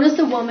you known as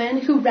a woman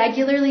who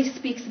regularly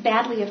speaks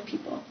badly of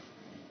people?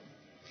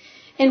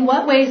 In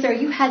what ways are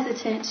you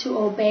hesitant to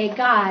obey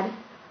God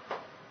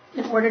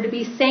in order to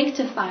be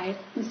sanctified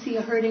and see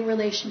a hurting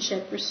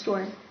relationship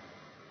restored?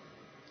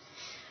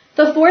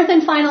 The fourth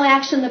and final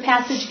action the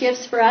passage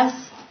gives for us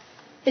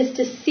is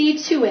to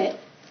see to it,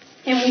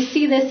 and we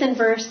see this in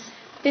verse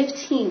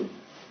 15.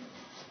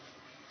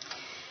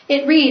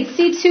 It reads,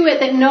 "See to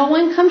it that no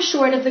one comes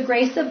short of the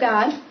grace of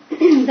God,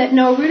 that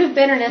no root of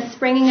bitterness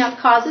springing up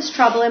causes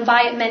trouble, and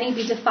by it many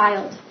be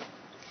defiled."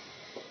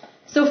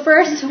 So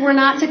first, we're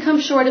not to come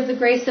short of the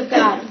grace of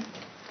God.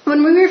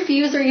 When we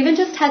refuse or even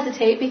just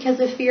hesitate because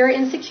of fear or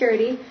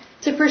insecurity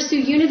to pursue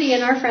unity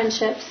in our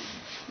friendships,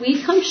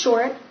 we come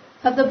short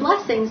of the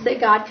blessings that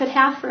God could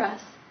have for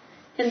us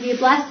and the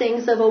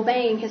blessings of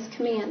obeying His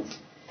commands.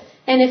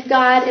 And if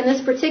God, in this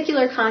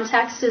particular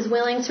context, is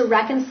willing to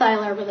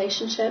reconcile our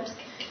relationships,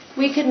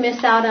 we could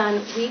miss out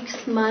on weeks,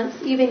 months,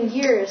 even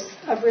years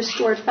of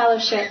restored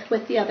fellowship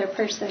with the other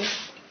person.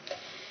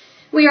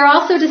 We are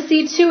also to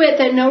see to it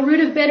that no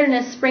root of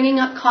bitterness springing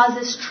up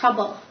causes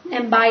trouble,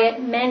 and by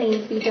it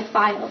many be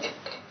defiled.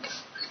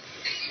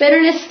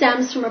 Bitterness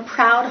stems from a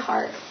proud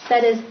heart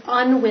that is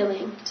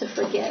unwilling to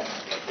forgive.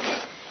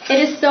 It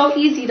is so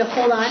easy to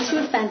hold on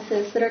to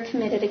offenses that are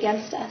committed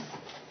against us.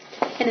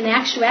 And in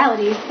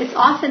actuality, it's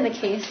often the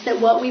case that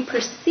what we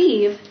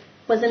perceive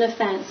was an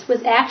offense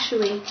was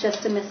actually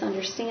just a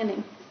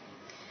misunderstanding.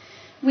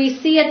 We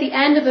see at the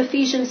end of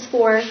Ephesians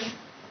 4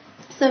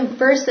 some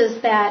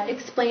verses that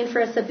explain for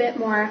us a bit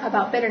more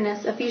about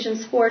bitterness.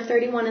 Ephesians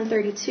 4:31 and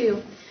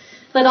 32.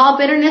 Let all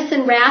bitterness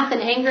and wrath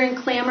and anger and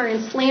clamor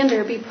and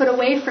slander be put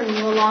away from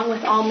you along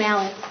with all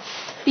malice.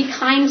 Be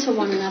kind to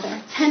one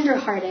another,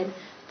 tender-hearted,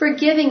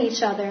 forgiving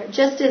each other,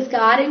 just as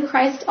God in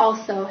Christ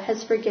also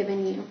has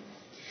forgiven you.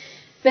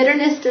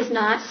 Bitterness does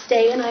not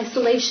stay in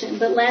isolation,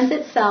 but lends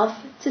itself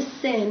to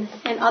sin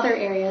and other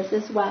areas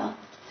as well.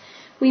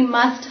 We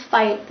must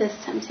fight this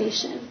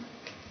temptation.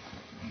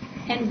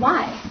 And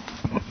why?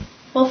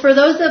 Well, for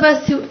those of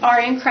us who are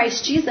in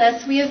Christ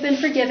Jesus, we have been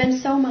forgiven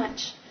so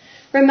much.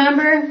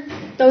 Remember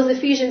those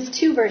Ephesians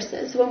 2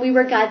 verses, when we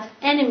were God's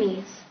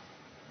enemies,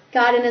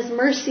 God in His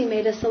mercy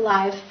made us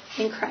alive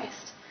in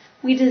Christ.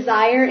 We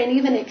desire and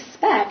even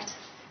expect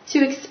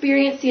to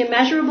experience the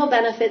immeasurable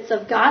benefits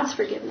of God's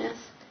forgiveness,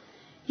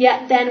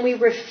 yet then we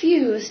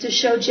refuse to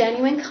show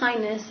genuine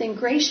kindness and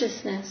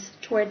graciousness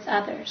towards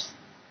others.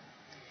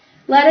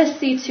 Let us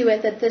see to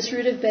it that this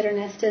root of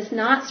bitterness does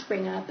not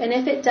spring up, and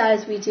if it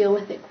does, we deal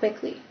with it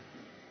quickly.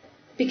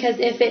 Because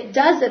if it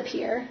does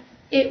appear,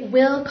 it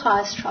will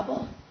cause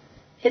trouble.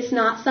 It's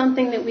not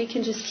something that we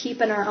can just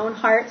keep in our own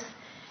hearts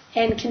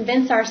and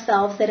convince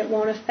ourselves that it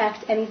won't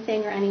affect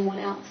anything or anyone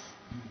else.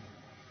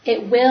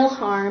 It will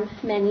harm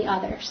many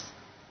others.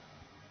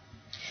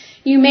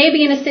 You may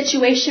be in a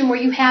situation where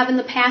you have in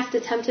the past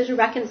attempted to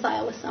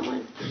reconcile with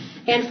someone,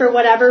 and for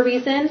whatever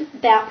reason,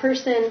 that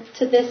person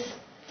to this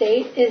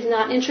date is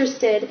not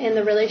interested in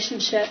the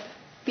relationship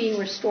being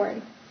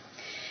restored.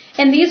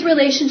 In these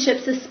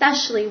relationships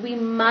especially, we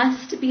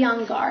must be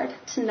on guard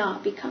to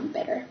not become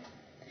bitter.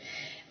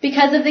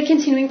 Because of the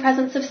continuing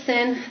presence of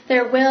sin,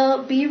 there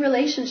will be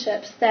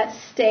relationships that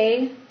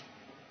stay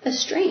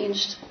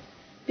estranged,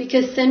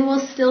 because sin will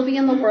still be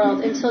in the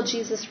world until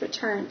Jesus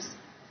returns.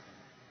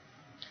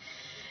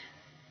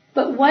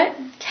 But what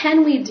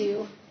can we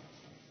do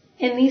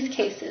in these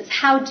cases?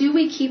 How do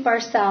we keep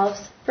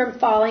ourselves from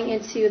falling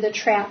into the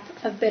trap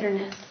of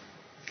bitterness?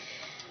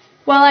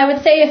 Well, I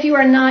would say if you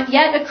are not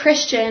yet a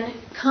Christian,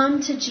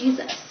 come to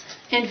Jesus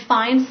and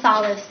find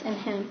solace in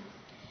Him.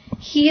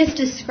 He is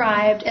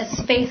described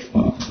as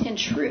faithful and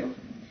true.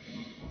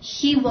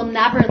 He will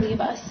never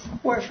leave us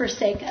or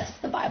forsake us,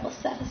 the Bible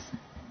says.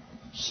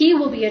 He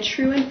will be a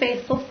true and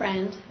faithful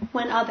friend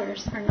when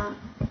others are not.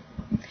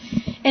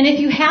 And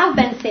if you have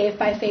been saved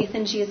by faith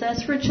in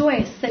Jesus,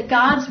 rejoice that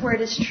God's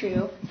word is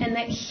true and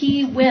that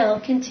He will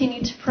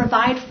continue to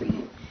provide for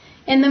you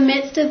in the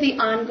midst of the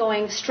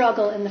ongoing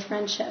struggle in the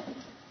friendship.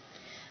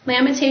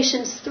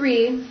 Lamentations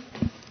 3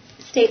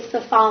 states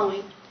the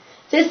following: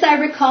 This I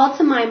recall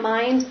to my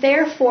mind,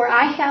 therefore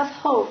I have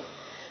hope.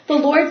 The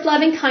Lord's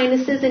loving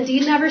kindnesses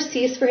indeed never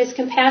cease, for His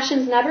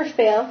compassions never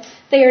fail.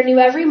 They are new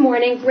every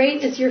morning.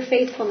 Great is your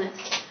faithfulness.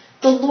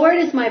 The Lord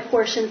is my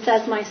portion,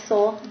 says my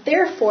soul.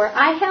 Therefore,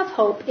 I have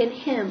hope in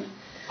Him.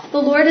 The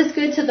Lord is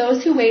good to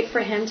those who wait for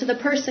Him, to the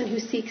person who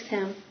seeks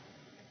Him.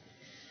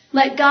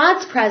 Let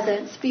God's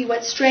presence be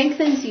what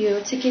strengthens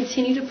you to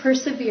continue to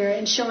persevere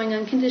in showing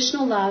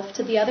unconditional love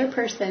to the other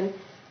person,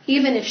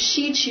 even if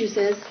she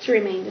chooses to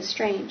remain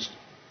estranged.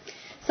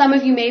 Some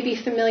of you may be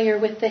familiar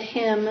with the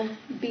hymn,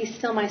 Be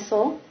Still My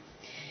Soul.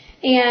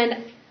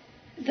 And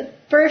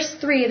verse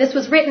 3, this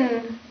was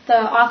written, the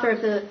author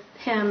of the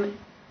hymn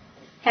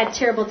had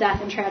terrible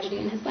death and tragedy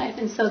in his life.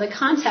 And so the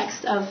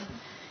context of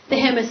the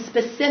hymn is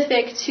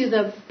specific to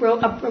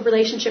a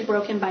relationship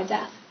broken by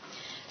death.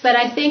 But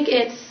I think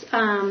its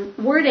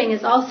wording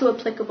is also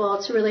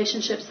applicable to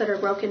relationships that are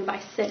broken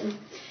by sin.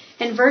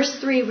 And verse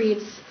 3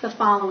 reads the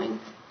following.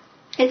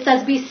 It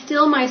says, Be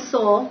still, my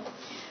soul,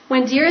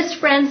 when dearest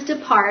friends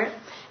depart,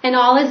 and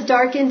all is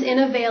darkened in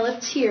a veil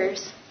of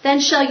tears. Then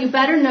shall you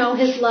better know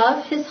His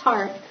love, His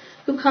heart,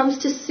 who comes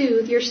to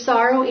soothe your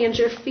sorrow and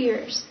your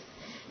fears.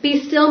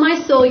 Be still,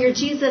 my soul, your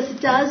Jesus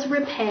does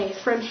repay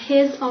from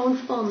His own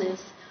fullness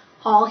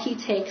all He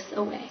takes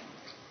away.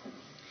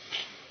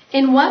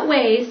 In what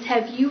ways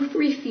have you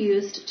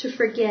refused to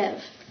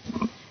forgive?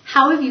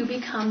 How have you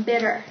become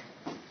bitter?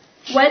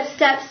 What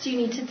steps do you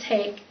need to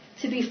take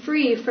to be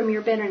free from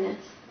your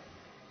bitterness?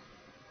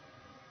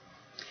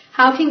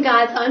 How can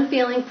God's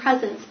unfailing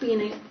presence be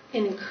an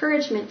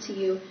encouragement to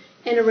you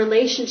in a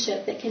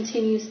relationship that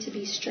continues to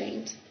be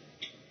strained?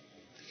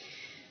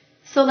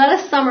 So let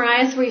us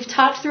summarize. We've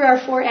talked through our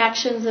 4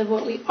 actions of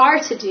what we are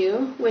to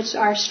do, which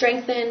are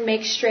strengthen,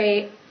 make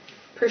straight,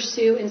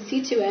 pursue, and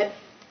see to it.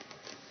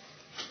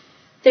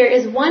 There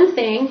is one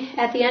thing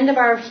at the end of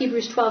our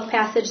Hebrews 12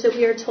 passage that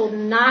we are told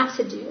not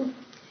to do,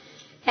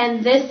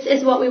 And this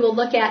is what we will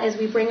look at as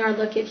we bring our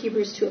look at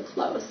Hebrews to a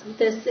close.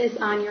 This is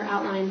on your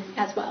outline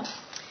as well.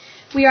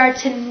 We are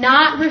to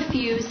not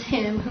refuse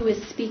him who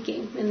is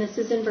speaking. And this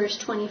is in verse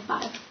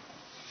 25.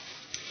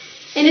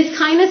 In his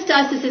kindness to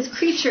us as his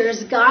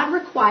creatures, God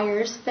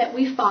requires that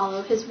we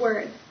follow his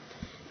word,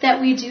 that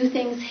we do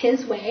things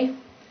his way.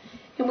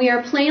 And we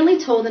are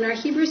plainly told in our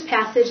Hebrews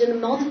passage and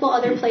in multiple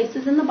other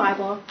places in the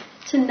Bible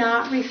to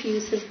not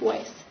refuse his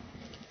voice,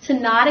 to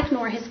not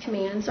ignore his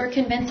commands or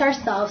convince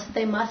ourselves that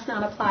they must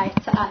not apply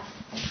to us.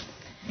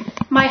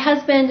 My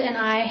husband and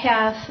I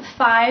have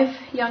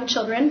 5 young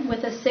children,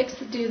 with a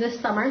 6th due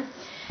this summer.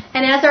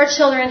 And as our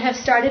children have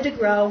started to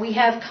grow, we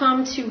have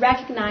come to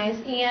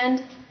recognize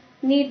and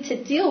need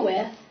to deal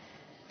with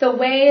the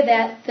way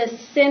that the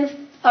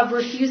sin of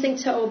refusing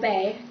to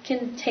obey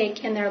can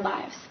take in their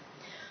lives.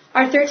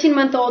 Our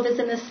 13-month-old is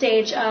in the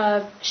stage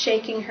of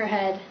shaking her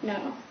head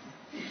no.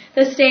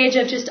 The stage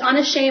of just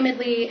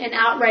unashamedly and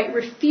outright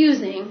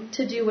refusing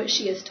to do what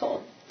she is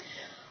told.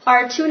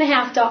 Our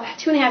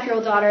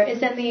 2.5-year-old daughter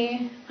is in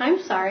the,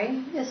 I'm sorry,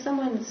 is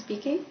someone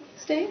speaking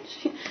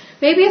stage?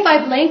 Maybe if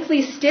I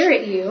blankly stare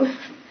at you,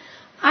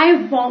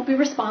 I won't be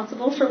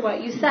responsible for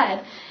what you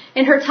said.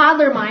 In her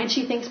toddler mind,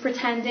 she thinks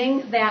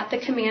pretending that the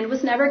command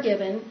was never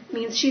given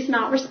means she's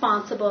not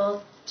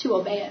responsible to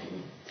obey it.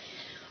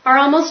 Our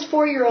almost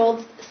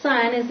 4-year-old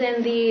son is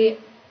in the,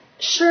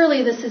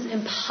 surely this is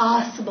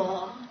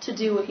impossible to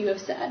do what you have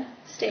said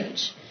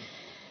stage.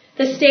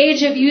 The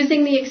stage of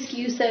using the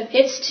excuse of,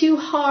 it's too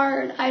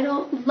hard, I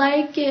don't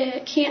like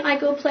it, can't I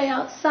go play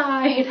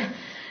outside?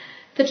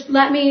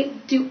 Let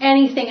me do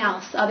anything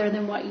else other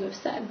than what you have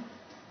said.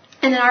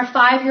 And then our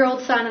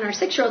 5-year-old son and our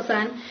 6-year-old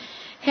son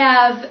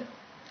have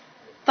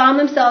found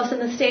themselves in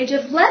the stage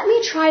of, let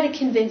me try to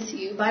convince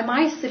you by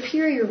my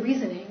superior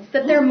reasoning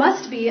that there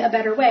must be a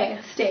better way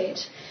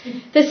stage.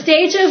 The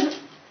stage of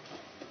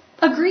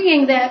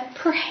agreeing that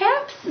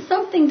perhaps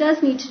something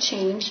does need to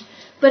change,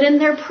 but in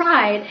their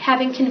pride,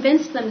 having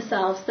convinced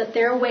themselves that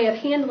their way of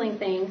handling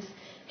things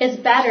is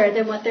better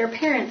than what their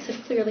parents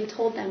have clearly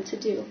told them to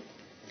do.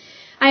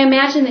 I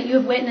imagine that you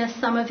have witnessed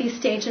some of these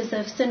stages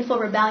of sinful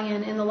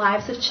rebellion in the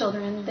lives of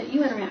children that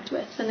you interact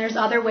with. And there's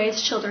other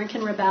ways children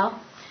can rebel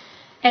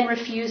and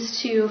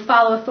refuse to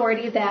follow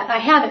authority that I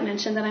haven't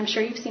mentioned that I'm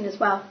sure you've seen as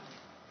well.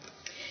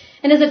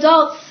 And as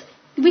adults,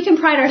 we can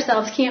pride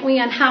ourselves, can't we,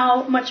 on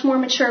how much more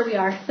mature we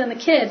are than the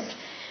kids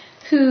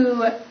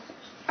who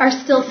are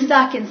still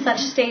stuck in such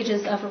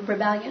stages of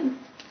rebellion.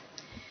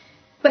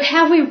 But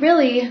have we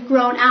really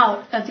grown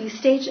out of these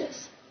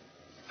stages?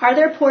 Are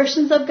there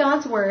portions of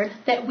God's Word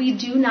that we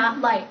do not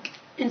like,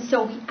 and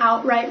so we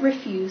outright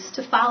refuse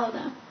to follow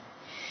them?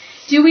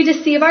 Do we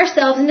deceive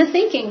ourselves into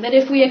thinking that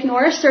if we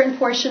ignore a certain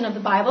portion of the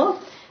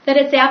Bible, that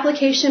its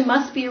application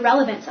must be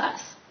irrelevant to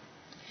us?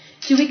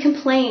 Do we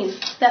complain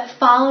that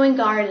following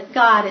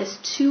God is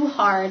too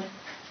hard,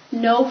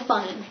 no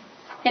fun,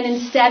 and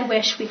instead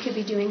wish we could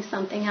be doing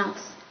something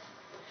else?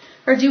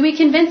 Or do we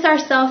convince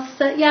ourselves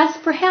that, yes,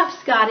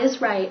 perhaps God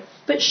is right,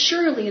 but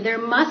surely there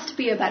must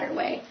be a better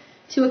way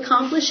to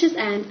accomplish his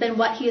end than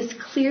what he has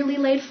clearly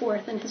laid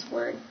forth in his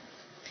word?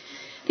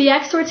 The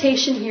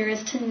exhortation here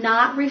is to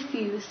not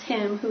refuse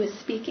him who is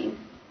speaking,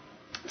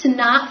 to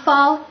not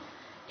fall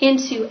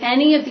into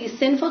any of these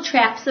sinful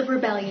traps of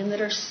rebellion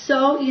that are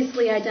so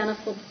easily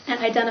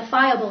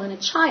identifiable in a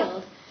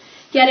child,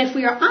 yet if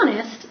we are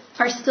honest,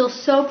 are still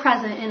so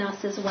present in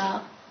us as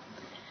well.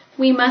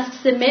 We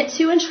must submit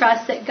to and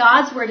trust that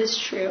God's word is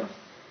true,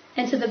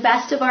 and to the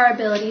best of our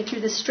ability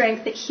through the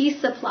strength that he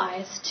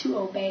supplies to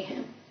obey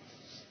him.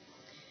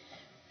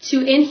 To,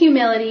 in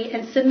humility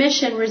and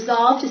submission,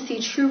 resolve to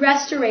see true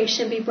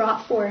restoration be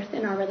brought forth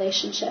in our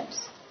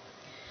relationships.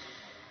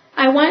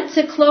 I want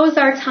to close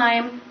our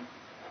time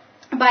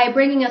by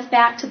bringing us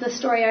back to the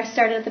story I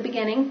started at the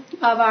beginning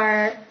of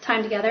our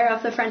time together,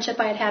 of the friendship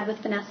I had had with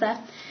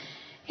Vanessa.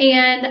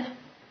 And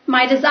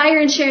my desire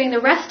in sharing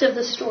the rest of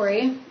the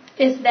story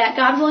is that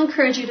God will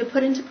encourage you to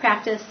put into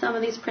practice some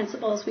of these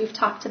principles we've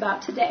talked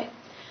about today.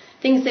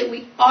 Things that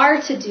we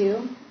are to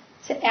do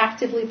to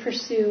actively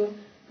pursue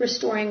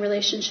restoring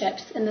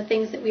relationships, and the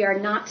things that we are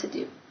not to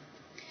do.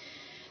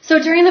 So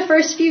during the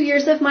first few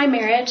years of my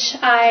marriage,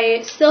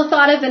 I still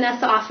thought of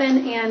Vanessa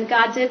often, and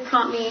God did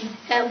prompt me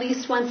at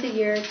least once a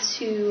year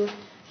to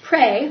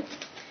pray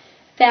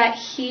that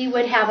he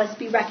would have us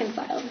be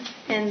reconciled.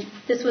 And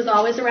this was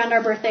always around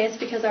our birthdays,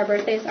 because our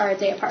birthdays are a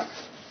day apart.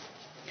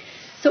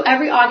 So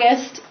every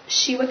August,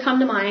 she would come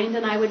to mind,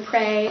 and I would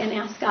pray and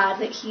ask God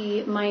that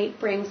he might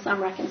bring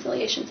some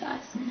reconciliation to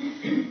us.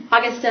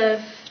 August of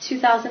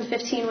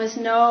 2015 was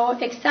no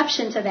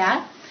exception to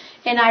that.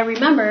 And I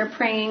remember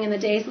praying in the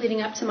days leading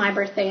up to my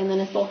birthday, and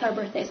then as both our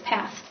birthdays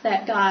passed,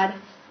 that God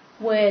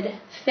would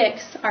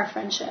fix our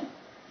friendship.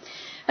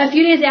 A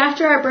few days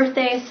after our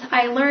birthdays,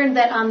 I learned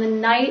that on the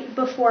night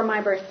before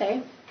my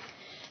birthday,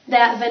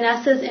 that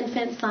Vanessa's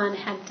infant son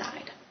had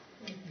died.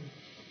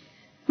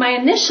 My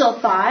initial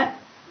thought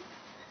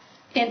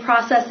in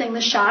processing the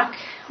shock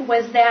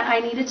was that I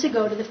needed to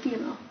go to the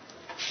funeral.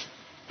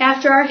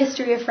 After our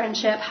history of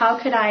friendship,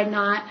 how could I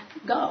not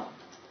go?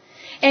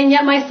 And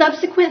yet my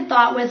subsequent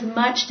thought was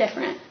much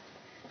different.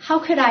 How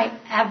could I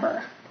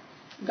ever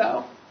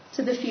go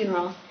to the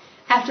funeral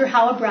after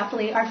how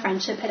abruptly our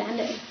friendship had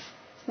ended?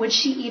 Would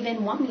she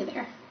even want me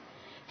there?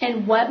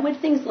 And what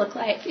would things look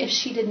like if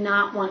she did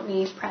not want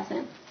me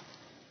present?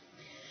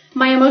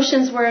 My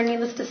emotions were,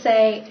 needless to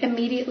say,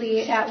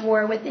 immediately at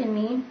war within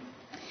me.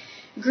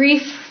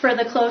 Grief for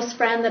the close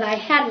friend that I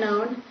had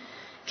known,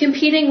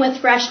 competing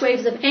with fresh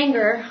waves of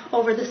anger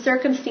over the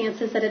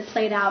circumstances that had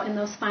played out in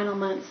those final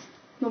months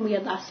when we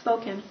had last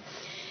spoken.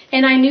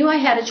 And I knew I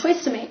had a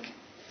choice to make.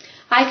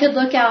 I could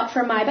look out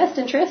for my best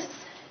interests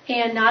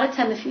and not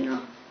attend the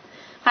funeral.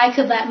 I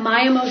could let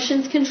my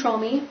emotions control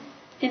me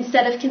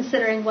instead of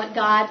considering what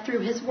God, through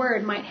His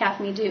Word, might have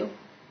me do.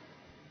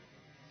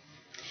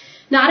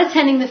 Not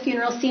attending the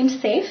funeral seemed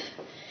safe.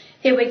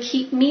 It would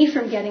keep me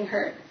from getting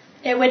hurt.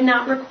 It would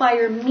not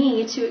require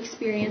me to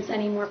experience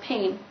any more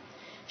pain.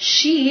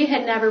 She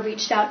had never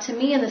reached out to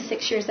me in the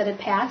 6 years that had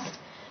passed,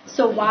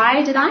 so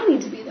why did I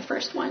need to be the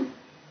first one?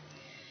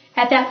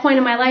 At that point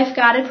in my life,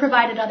 God had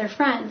provided other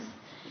friends,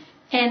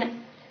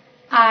 and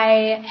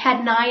I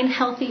had 9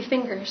 healthy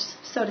fingers,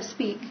 so to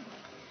speak.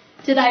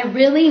 Did I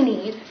really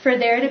need for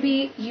there to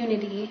be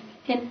unity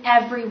in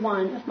every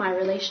one of my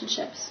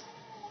relationships?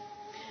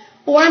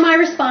 Or my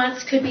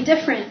response could be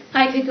different.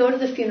 I could go to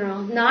the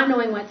funeral not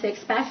knowing what to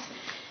expect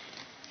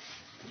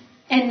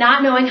and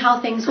not knowing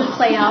how things would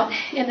play out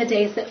in the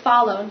days that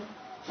followed.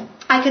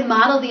 I could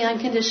model the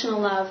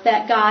unconditional love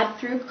that God,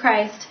 through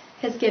Christ,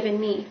 has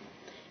given me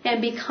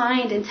and be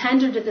kind and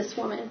tender to this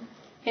woman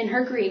in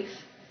her grief,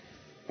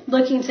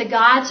 looking to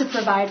God to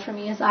provide for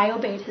me as I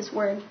obeyed His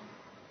Word.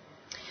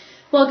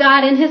 Well,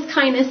 God, in His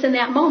kindness in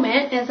that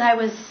moment, as I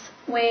was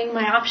weighing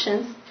my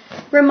options,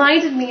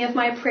 reminded me of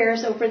my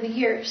prayers over the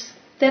years,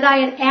 that I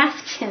had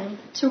asked Him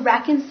to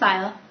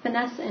reconcile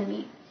Vanessa and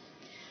me.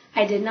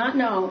 I did not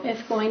know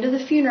if going to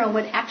the funeral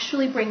would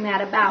actually bring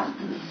that about,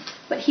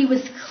 but He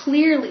was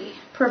clearly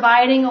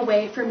providing a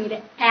way for me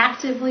to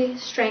actively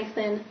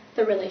strengthen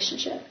the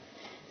relationship,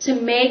 to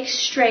make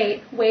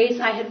straight ways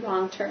I had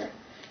wronged her,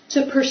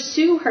 to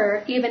pursue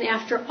her even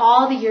after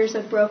all the years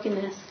of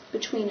brokenness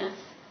between us.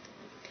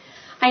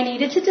 I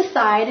needed to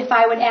decide if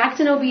I would act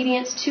in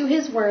obedience to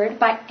His Word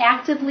by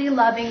actively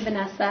loving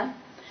Vanessa,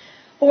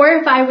 or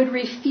if I would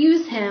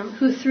refuse Him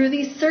who through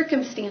these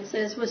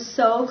circumstances was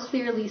so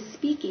clearly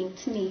speaking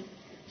to me.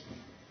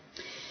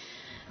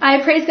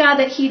 I praise God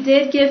that He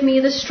did give me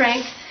the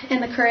strength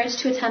and the courage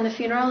to attend the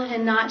funeral,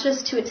 and not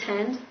just to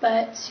attend,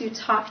 but to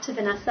talk to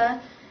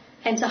Vanessa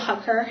and to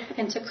hug her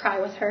and to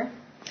cry with her.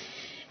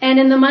 And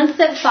in the months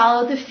that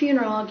followed the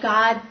funeral,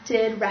 God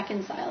did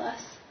reconcile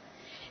us.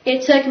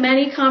 It took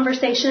many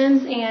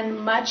conversations and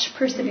much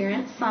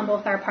perseverance on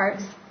both our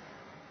parts.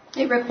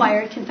 It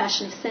required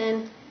confession of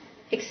sin,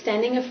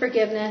 extending of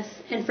forgiveness,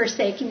 and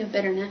forsaking of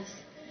bitterness.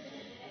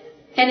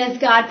 And as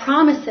God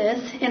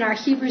promises in our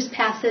Hebrews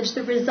passage,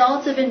 the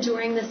result of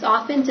enduring this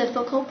often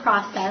difficult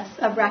process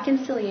of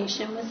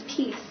reconciliation was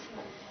peace,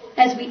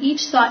 as we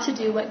each sought to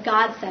do what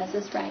God says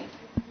is right.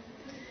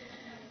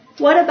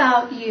 What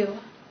about you?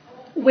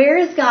 Where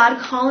is God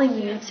calling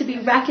you to be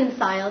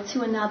reconciled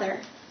to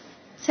another?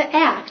 To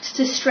act,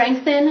 to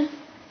strengthen,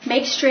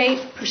 make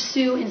straight,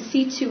 pursue, and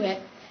see to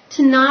it,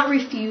 to not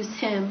refuse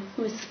Him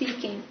who is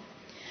speaking.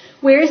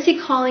 Where is He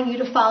calling you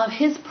to follow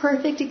His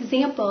perfect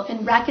example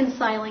in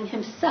reconciling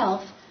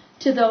Himself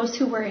to those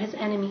who were His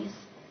enemies?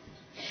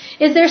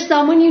 Is there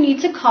someone you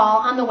need to call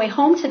on the way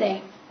home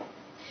today?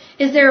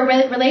 Is there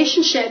a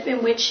relationship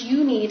in which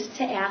you need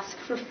to ask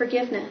for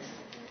forgiveness?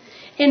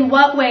 In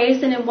what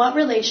ways and in what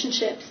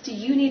relationships do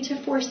you need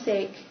to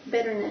forsake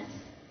bitterness?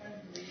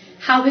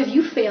 How have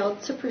you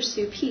failed to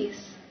pursue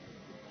peace?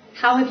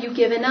 How have you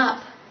given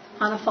up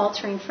on a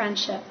faltering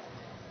friendship?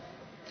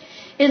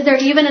 Is there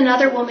even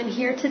another woman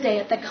here today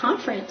at the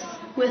conference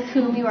with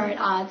whom you are at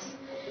odds,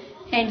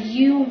 and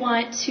you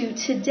want to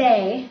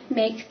today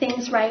make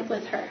things right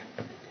with her?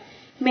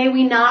 May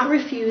we not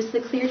refuse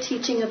the clear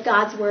teaching of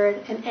God's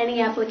Word and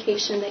any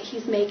application that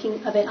He's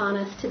making of it on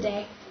us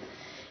today.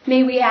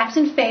 May we act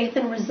in faith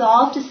and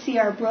resolve to see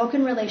our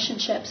broken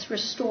relationships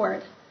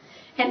restored.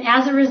 And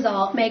as a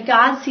result, may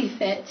God see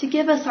fit to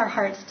give us our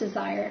heart's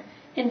desire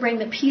and bring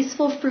the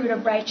peaceful fruit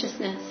of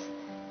righteousness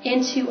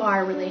into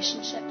our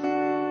relationships.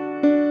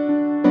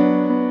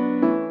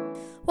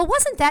 Well,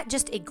 wasn't that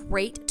just a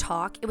great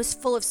talk? It was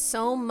full of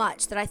so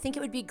much that I think it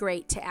would be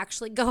great to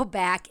actually go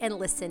back and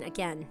listen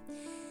again.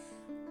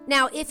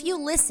 Now, if you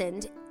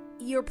listened,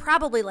 you're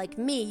probably like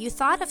me. You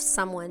thought of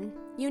someone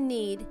you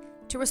need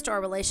to restore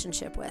a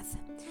relationship with.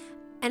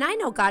 And I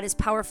know God is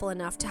powerful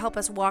enough to help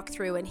us walk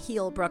through and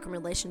heal broken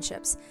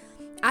relationships.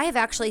 I have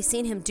actually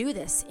seen Him do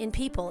this in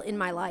people in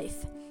my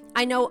life.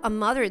 I know a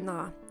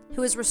mother-in-law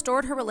who has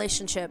restored her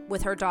relationship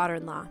with her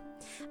daughter-in-law.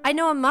 I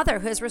know a mother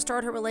who has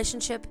restored her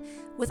relationship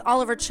with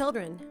all of her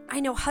children. I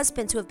know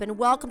husbands who have been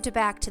welcomed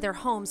back to their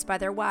homes by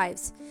their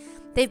wives.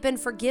 They've been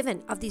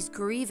forgiven of these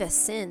grievous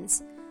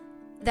sins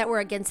that were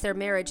against their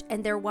marriage,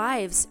 and their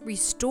wives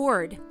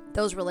restored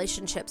those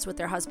relationships with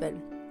their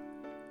husband.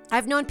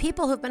 I've known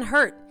people who've been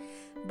hurt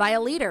by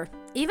a leader,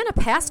 even a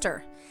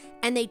pastor,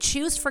 and they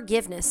choose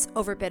forgiveness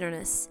over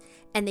bitterness,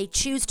 and they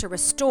choose to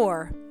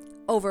restore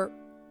over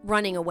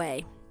running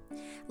away.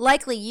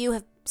 Likely you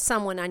have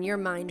someone on your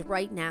mind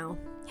right now.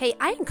 Hey,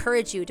 I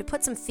encourage you to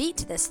put some feet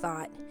to this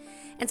thought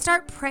and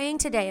start praying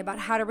today about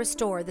how to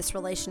restore this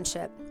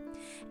relationship.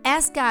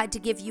 Ask God to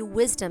give you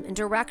wisdom and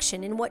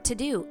direction in what to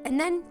do, and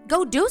then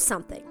go do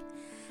something.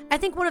 I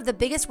think one of the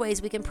biggest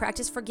ways we can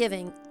practice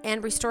forgiving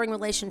and restoring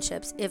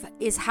relationships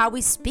is how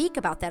we speak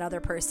about that other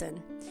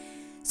person.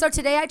 So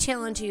today I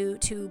challenge you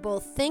to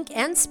both think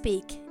and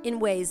speak in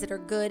ways that are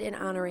good and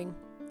honoring,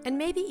 and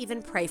maybe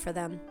even pray for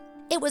them.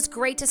 It was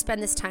great to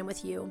spend this time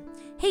with you.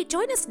 Hey,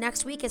 join us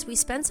next week as we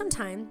spend some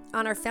time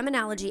on our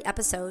Feminology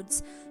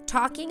episodes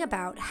talking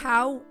about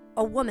how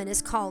a woman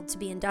is called to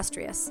be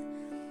industrious.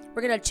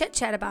 We're going to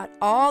chit-chat about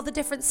all the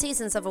different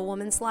seasons of a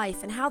woman's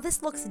life and how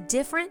this looks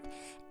different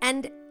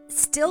and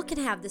still can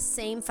have the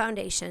same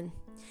foundation.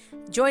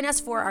 Join us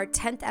for our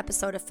 10th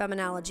episode of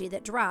Feminology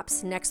that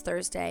drops next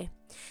Thursday.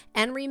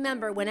 And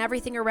remember, when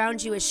everything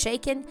around you is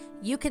shaken,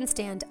 you can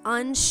stand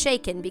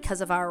unshaken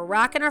because of our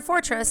rock and our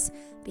fortress,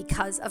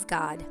 because of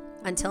God.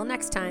 Until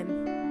next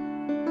time.